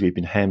 6 years, we've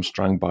been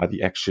hamstrung by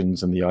the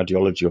actions and the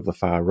ideology of the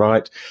far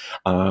right,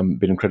 been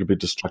incredibly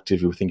destructive.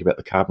 If we think about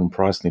the carbon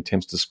price and the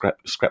attempts to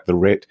scrap the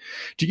RET.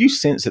 Do you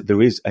sense that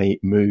there is a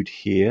mood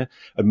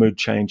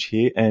change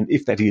here? And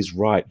if that is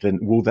right, then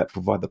will that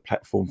provide the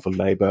platform for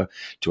Labor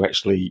to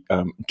actually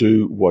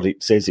do what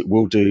it says it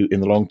will do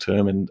in the long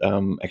term and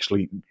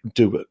actually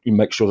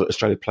make sure that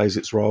Australia plays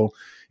its role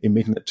in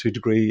meeting that 2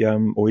 degree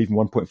or even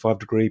 1.5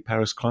 degree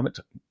Paris climate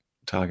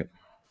target?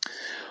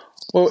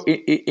 Well,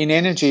 in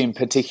energy in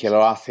particular,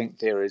 I think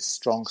there is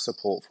strong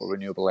support for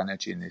renewable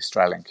energy in the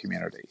Australian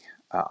community.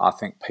 I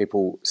think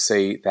people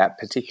see that,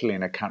 particularly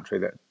in a country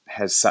that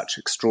has such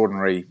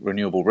extraordinary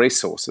renewable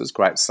resources,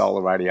 great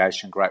solar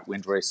radiation, great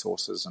wind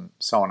resources, and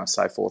so on and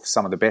so forth,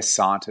 some of the best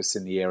scientists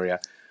in the area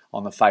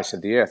on the face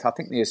of the earth. I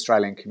think the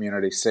Australian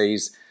community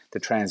sees the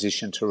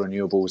transition to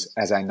renewables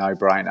as a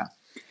no-brainer.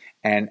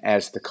 And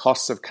as the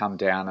costs have come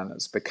down and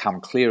it's become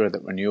clearer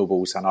that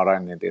renewables are not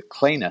only the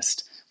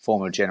cleanest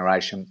form of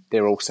generation,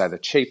 they're also the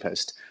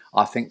cheapest,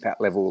 I think that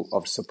level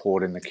of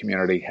support in the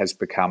community has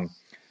become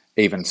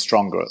even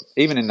stronger,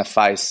 even in the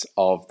face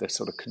of the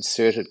sort of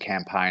concerted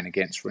campaign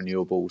against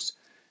renewables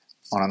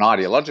on an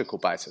ideological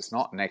basis,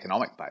 not an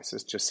economic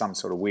basis, just some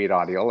sort of weird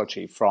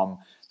ideology from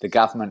the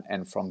government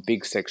and from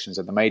big sections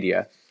of the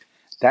media.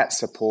 That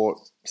support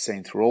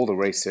seen through all the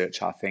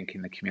research, I think,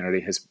 in the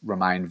community has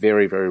remained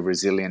very, very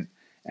resilient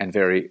and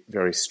very,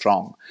 very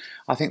strong.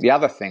 I think the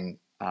other thing,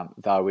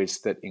 though, is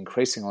that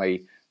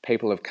increasingly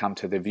people have come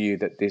to the view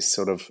that this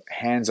sort of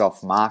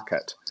hands-off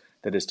market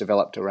that has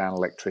developed around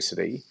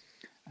electricity,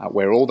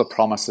 where all the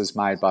promises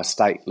made by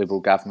state Liberal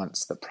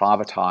governments that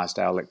privatised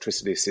our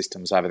electricity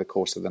systems over the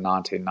course of the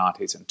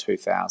 1990s and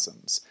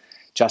 2000s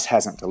just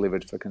hasn't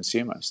delivered for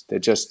consumers. They're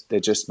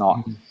just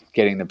not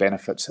getting the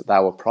benefits that they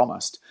were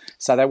promised.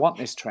 So they want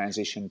this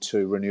transition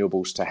to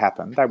renewables to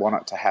happen. They want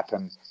it to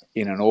happen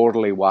in an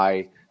orderly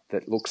way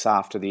that looks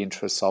after the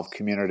interests of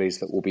communities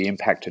that will be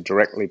impacted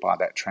directly by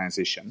that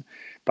transition.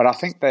 But I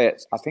think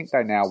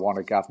they now want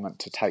a government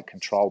to take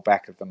control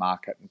back of the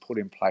market and put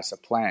in place a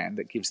plan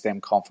that gives them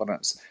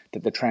confidence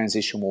that the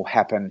transition will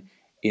happen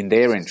in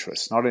their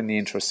interests, not in the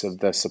interests of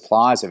the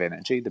suppliers of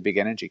energy, the big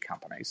energy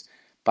companies,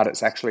 but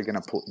it's actually going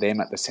to put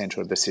them at the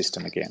centre of the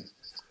system again.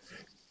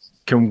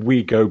 Can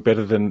we go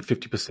better than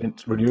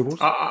 50% renewables?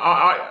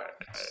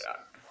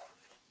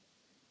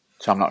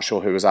 So I'm not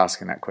sure who was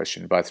asking that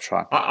question. Both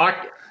try.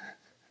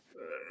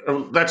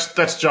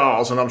 That's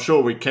Giles, and I'm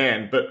sure we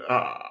can. But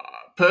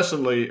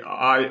personally,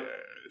 I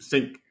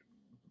think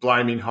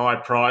blaming high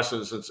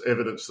prices as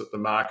evidence that the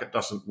market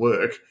doesn't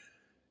work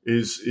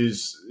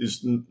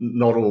is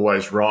not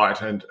always right.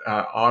 And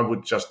I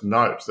would just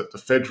note that the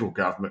federal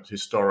government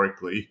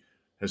historically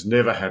has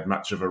never had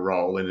much of a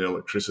role in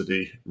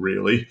electricity,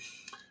 really.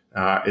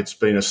 It's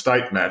been a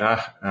state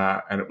matter,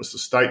 and it was the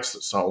states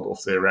that sold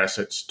off their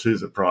assets to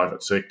the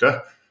private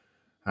sector.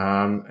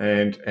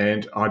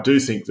 And I do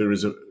think there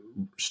is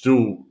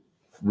still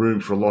room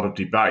for a lot of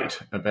debate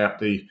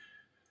about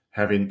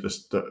having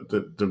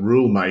the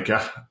rule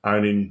maker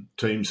owning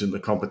teams in the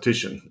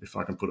competition, if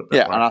I can put it that way.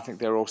 Yeah, and I think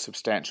they're all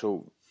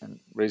substantial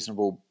and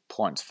reasonable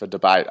points for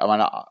debate. I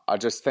mean, I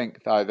just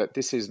think, though, that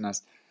this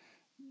isn't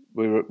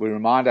we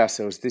remind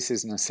ourselves this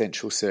is an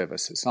essential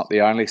service. It's not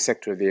the only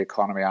sector of the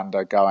economy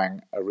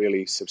undergoing a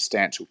really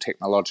substantial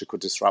technological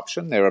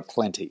disruption. There are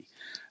plenty.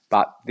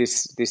 But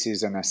this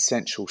is an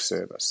essential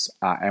service,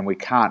 and we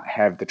can't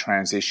have the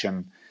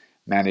transition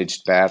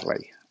managed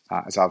badly.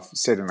 As I've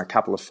said in a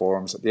couple of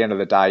forums, at the end of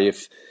the day,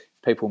 if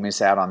people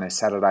miss out on their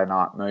Saturday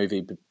night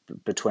movie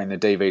between the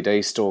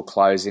DVD store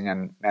closing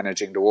and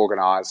managing to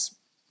organise,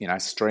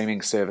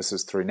 streaming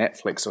services through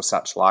Netflix or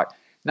such like,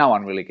 no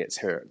one really gets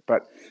hurt.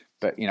 But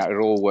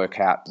it'll all work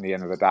out in the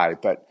end of the day.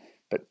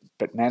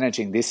 But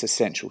managing this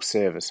essential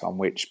service on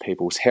which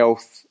people's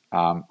health,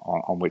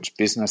 on which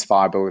business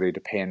viability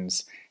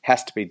depends,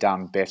 has to be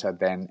done better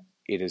than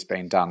it has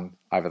been done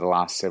over the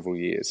last several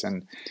years.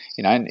 And,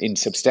 in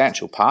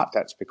substantial part,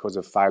 that's because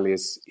of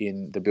failures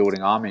in the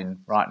building I'm in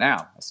right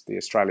now, it's the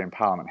Australian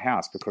Parliament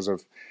House, because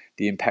of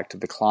the impact of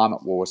the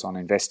climate wars on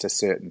investor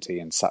certainty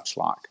and such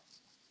like.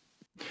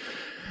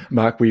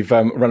 Mark, we've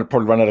probably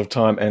run out of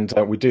time, and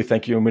we do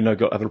thank you, and we know you've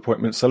got other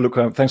appointments. So look,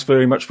 thanks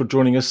very much for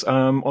joining us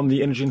on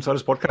the Energy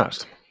Insiders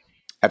podcast.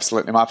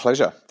 Absolutely, my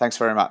pleasure. Thanks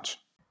very much.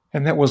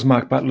 And that was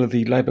Mark Butler,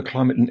 the Labor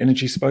Climate and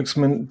Energy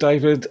spokesman.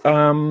 David,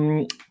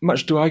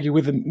 much to argue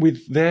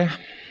with there?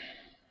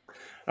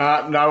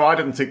 No, I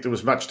didn't think there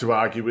was much to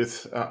argue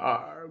with.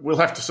 We'll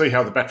have to see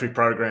how the battery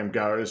program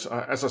goes.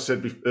 As I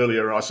said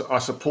earlier, I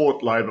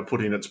support Labor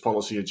putting its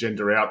policy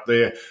agenda out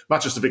there,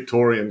 much as the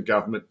Victorian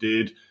government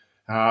did,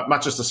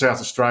 much as the South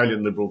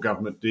Australian Liberal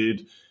government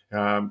did.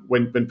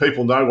 When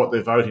people know what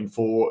they're voting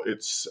for,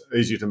 it's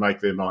easier to make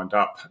their mind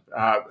up.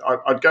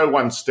 I'd go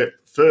one step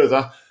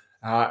further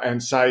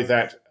and say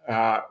that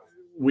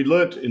we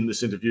learnt in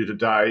this interview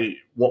today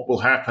what will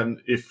happen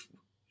if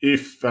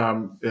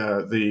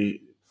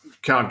the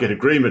can't get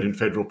agreement in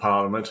federal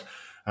parliament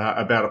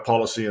about a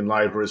policy and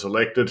Labor is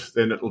elected.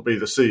 Then it will be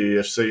the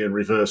CEFC and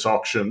reverse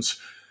auctions,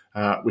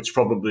 which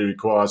probably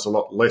requires a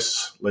lot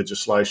less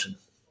legislation.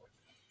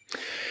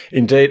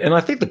 Indeed, and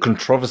I think the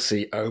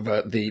controversy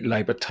over the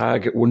Labor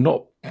target will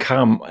not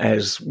come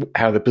as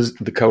how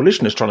the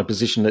coalition is trying to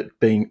position it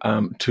being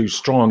too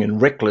strong and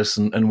reckless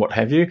and what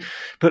have you,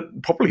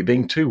 but probably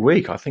being too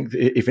weak. I think,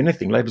 if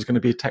anything, Labor's going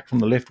to be attacked from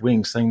the left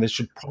wing, saying they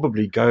should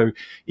probably go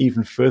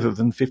even further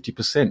than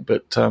 50%,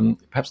 but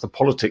perhaps the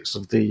politics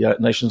of the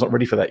nation's not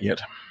ready for that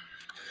yet.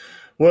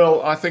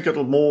 Well, I think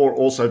it'll more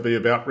also be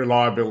about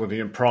reliability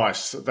and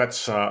price.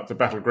 That's the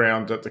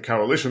battleground that the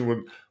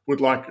coalition would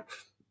like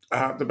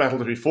the battle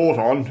to be fought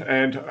on.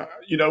 And,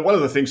 one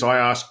of the things I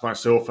ask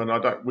myself, and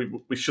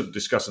we shouldn't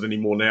discuss it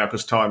anymore now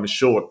because time is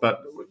short,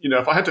 but,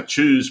 if I had to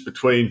choose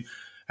between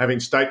having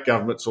state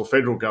governments or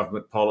federal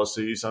government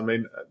policies, I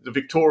mean, the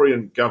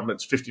Victorian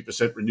government's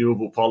 50%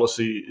 renewable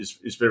policy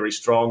is very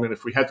strong. And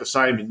if we had the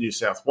same in New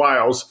South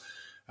Wales,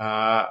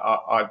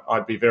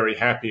 I'd be very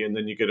happy. And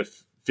then you get a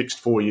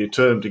fixed 4-year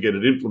term to get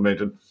it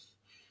implemented.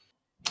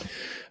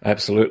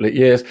 Absolutely,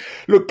 yes.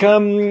 Look,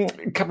 a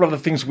couple of other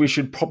things we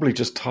should probably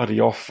just tidy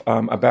off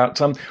about.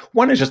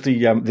 One is just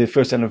the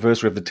first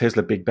anniversary of the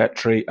Tesla Big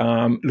Battery.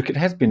 Look, it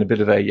has been a bit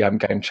of a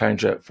game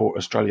changer for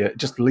Australia,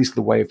 just at least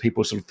the way of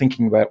people sort of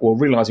thinking about or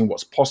realising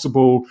what's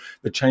possible,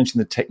 the change in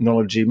the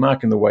technology,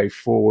 marking the way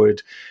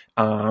forward.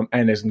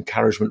 and there's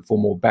encouragement for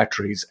more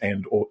batteries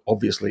and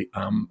obviously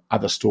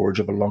other storage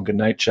of a longer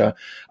nature.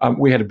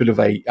 We had a bit of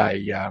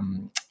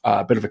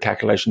a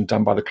calculation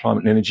done by the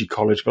Climate and Energy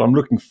College, but I'm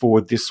looking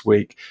forward this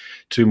week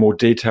to more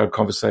detailed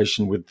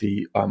conversation with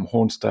the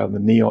Hornsdale and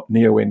the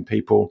NEON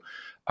people.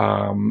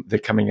 They're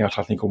coming out,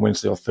 I think, on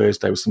Wednesday or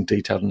Thursday with some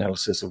detailed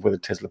analysis of where the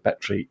Tesla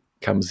battery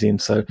comes in.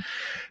 So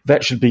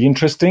that should be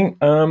interesting.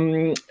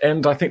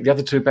 And I think the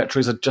other two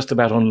batteries are just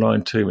about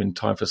online too in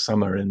time for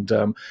summer, and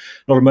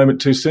not a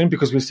moment too soon,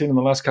 because we've seen in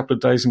the last couple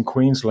of days in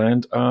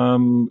Queensland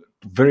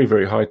very,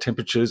 very high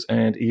temperatures,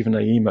 and even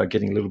AEMO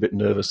getting a little bit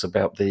nervous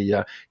about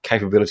the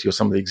capability of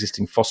some of the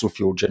existing fossil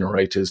fuel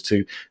generators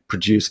to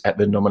produce at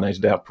their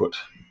nominated output.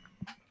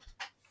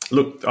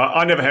 Look,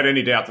 I never had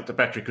any doubt that the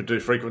battery could do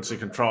frequency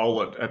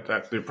control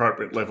at the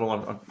appropriate level.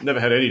 I've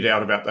never had any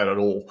doubt about that at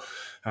all.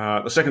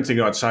 The second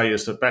thing I'd say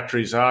is that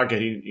batteries are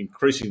getting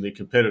increasingly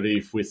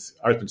competitive with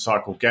open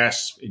cycle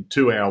gas in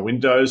 2-hour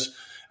windows.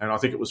 And I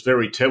think it was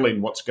very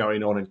telling what's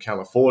going on in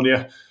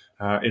California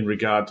in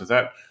regard to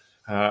that.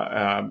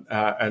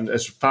 And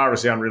as far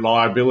as the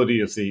unreliability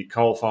of the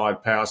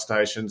coal-fired power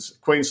stations,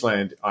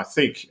 Queensland, I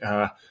think,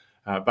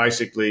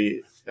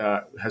 basically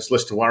has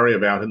less to worry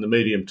about in the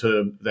medium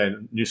term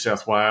than New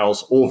South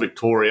Wales or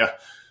Victoria.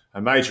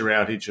 A major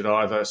outage at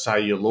either,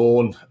 say,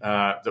 Yallourn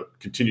that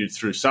continued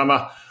through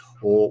summer,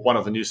 or one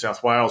of the New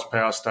South Wales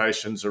power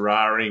stations,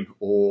 Eraring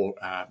or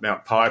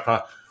Mount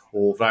Piper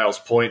or Vales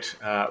Point,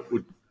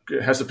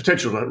 still has the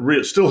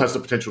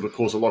potential to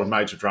cause a lot of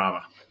major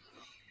drama.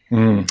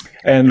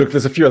 And look,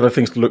 there's a few other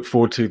things to look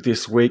forward to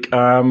this week.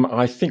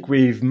 I think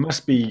we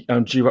must be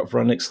due up for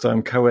our next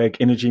COAG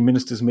Energy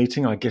Ministers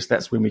meeting. I guess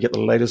that's when we get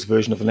the latest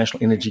version of the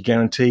National Energy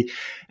Guarantee.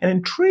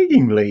 And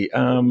intriguingly...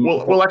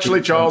 Well,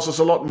 actually, Giles, there's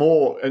a lot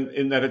more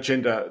in that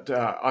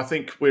agenda. I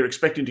think we're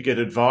expecting to get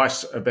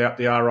advice about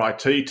the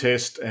RIT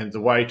test and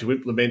the way to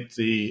implement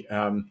the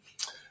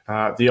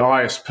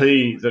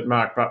ISP that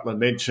Mark Butler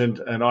mentioned,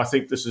 and I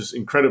think this is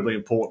incredibly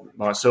important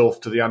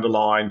myself to the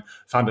underlying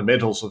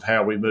fundamentals of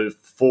how we move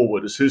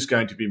forward, is who's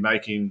going to be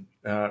making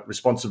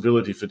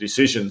responsibility for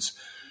decisions.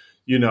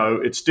 You know,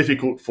 it's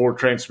difficult for a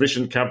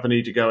transmission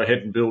company to go ahead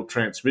and build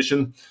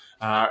transmission,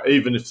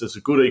 even if there's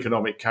a good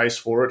economic case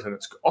for it, and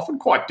it's often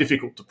quite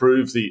difficult to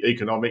prove the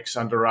economics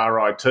under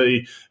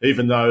RIT,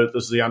 even though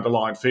there's the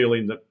underlying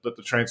feeling that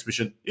the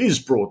transmission is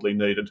broadly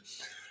needed.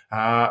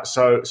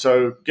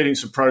 So getting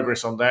some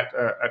progress on that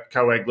at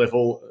COAG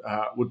level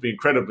would be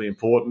incredibly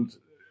important.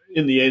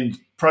 In the end,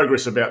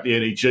 progress about the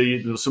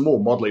NEG, there's some more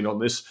modelling on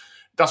this,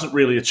 doesn't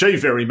really achieve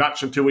very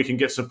much until we can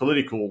get some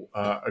political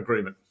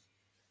agreement.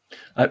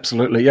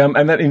 Absolutely.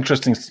 And that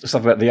interesting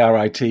stuff about the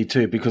RIT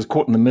too, because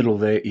caught in the middle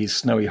there is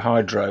Snowy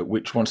Hydro,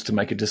 which wants to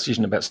make a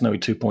decision about Snowy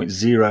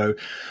 2.0,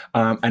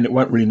 and it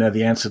won't really know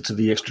the answer to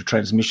the extra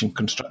transmission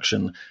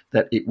construction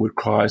that it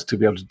requires to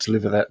be able to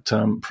deliver that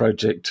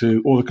project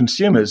to all the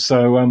consumers.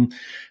 So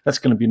that's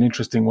going to be an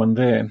interesting one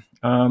there.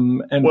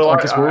 And well,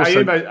 I guess we're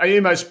also...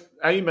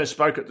 AEMO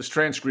spoke at this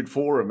Transgrid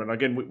Forum, and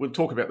again, we'll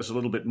talk about this a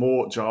little bit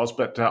more, Giles,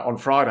 but on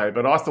Friday.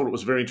 But I thought it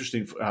was a very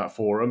interesting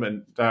forum,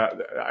 and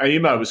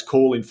AEMO was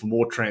calling for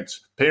more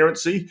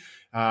transparency,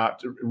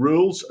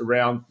 rules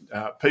around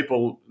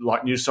people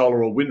like new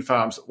solar or wind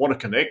farms that want to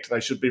connect.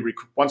 They should be,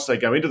 once they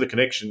go into the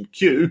connection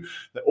queue,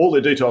 all their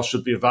details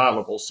should be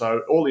available.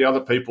 So all the other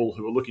people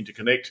who are looking to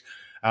connect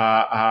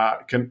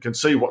can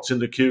see what's in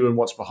the queue and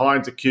what's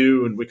behind the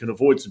queue, and we can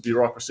avoid some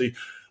bureaucracy.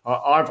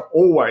 I've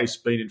always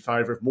been in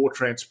favour of more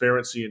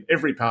transparency in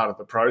every part of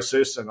the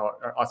process, and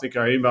I think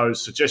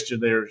AEMO's suggestion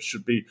there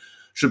should be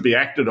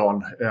acted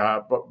on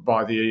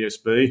by the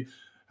ESB.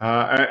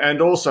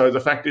 And also the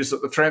fact is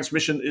that the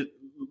transmission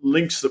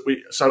links that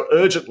we so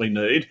urgently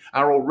need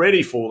are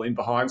already falling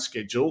behind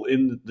schedule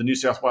in the New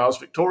South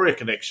Wales-Victoria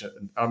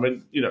connection. I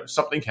mean, you know,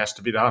 something has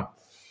to be done.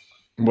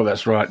 Well,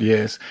 that's right,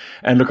 yes.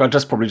 And look, I'll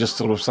probably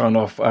sort of sign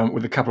off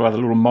with a couple of other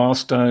little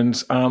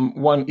milestones.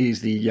 One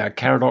is the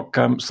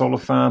Caradoc solar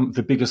farm,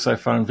 the biggest so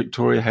far in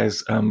Victoria,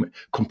 has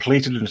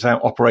completed and is now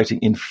operating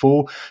in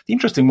full. The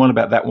interesting one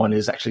about that one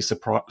is actually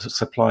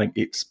supplying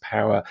its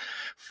power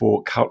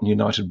for Carlton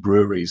United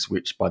Breweries,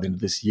 which by the end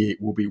of this year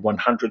will be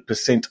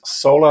 100%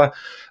 solar.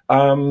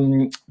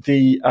 The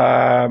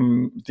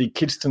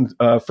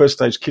Kidston first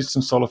stage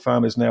Kidston solar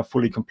farm is now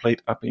fully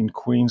complete up in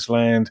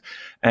Queensland.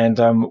 And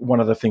one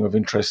other thing of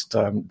interest,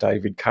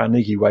 David,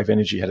 Carnegie Wave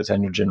Energy had its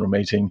annual general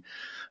meeting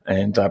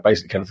and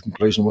basically came to the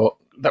conclusion, well,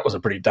 that was a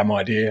pretty dumb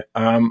idea.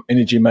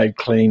 Energy made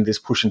clean, this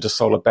push into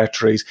solar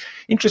batteries.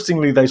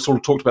 Interestingly, they sort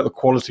of talked about the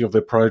quality of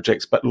their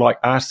projects, but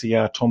like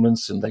RCR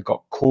Tomlinson, they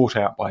got caught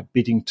out by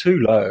bidding too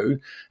low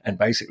and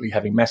basically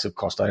having massive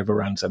cost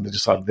overruns, and they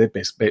decided their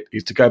best bet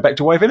is to go back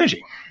to Wave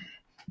Energy.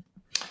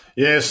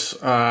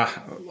 Yes, I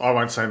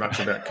won't say much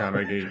about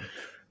Carnegie.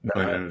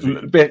 clean energy.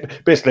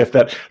 Best left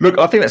that. Look,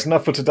 I think that's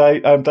enough for today,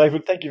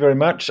 David. Thank you very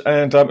much.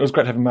 And it was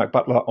great having Mark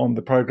Butler on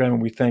the program,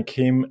 and we thank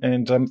him.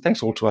 And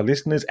thanks all to our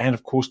listeners and,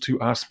 of course, to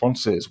our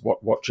sponsors,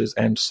 Watt Watchers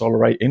and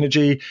SolarAy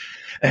Energy.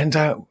 And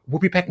we'll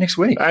be back next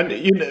week. And,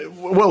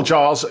 well,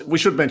 Giles, we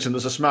should mention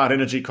there's a Smart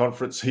Energy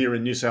Conference here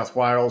in New South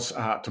Wales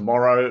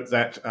tomorrow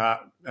that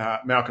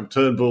Malcolm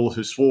Turnbull,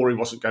 who swore he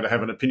wasn't going to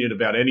have an opinion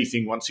about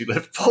anything once he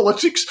left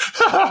politics,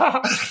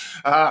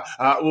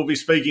 will be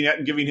speaking out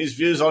and giving his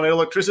views on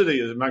electricity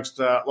amongst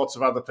lots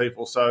of other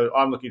people. So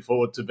I'm looking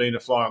forward to being a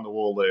fly on the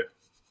wall there.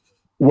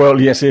 Well,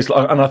 yes,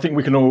 and I think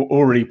we can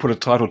already put a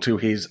title to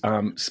his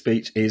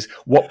speech is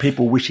What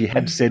People Wish He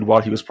Had Said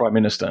While He Was Prime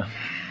Minister.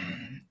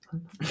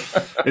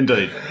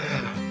 Indeed.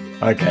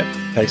 Okay,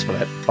 thanks for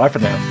that. Bye for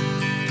now.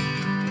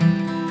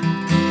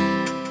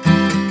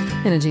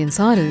 Energy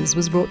Insiders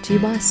was brought to you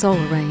by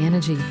SolarAy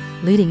Energy,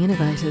 leading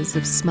innovators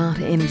of smart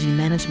energy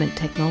management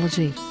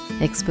technology.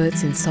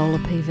 Experts in solar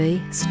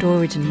PV,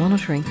 storage and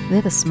monitoring,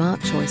 they're the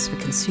smart choice for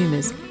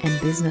consumers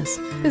and business.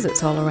 Visit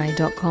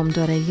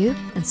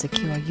solaray.com.au and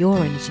secure your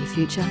energy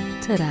future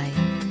today.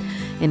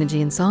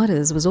 Energy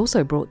Insiders was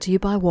also brought to you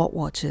by Watt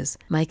Watchers,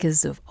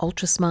 makers of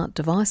ultra-smart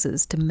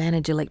devices to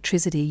manage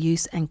electricity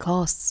use and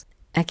costs.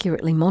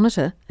 Accurately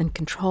monitor and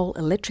control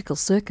electrical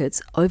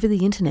circuits over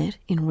the internet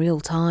in real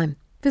time.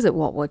 Visit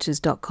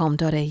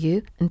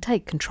wattwatchers.com.au and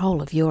take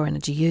control of your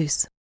energy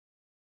use.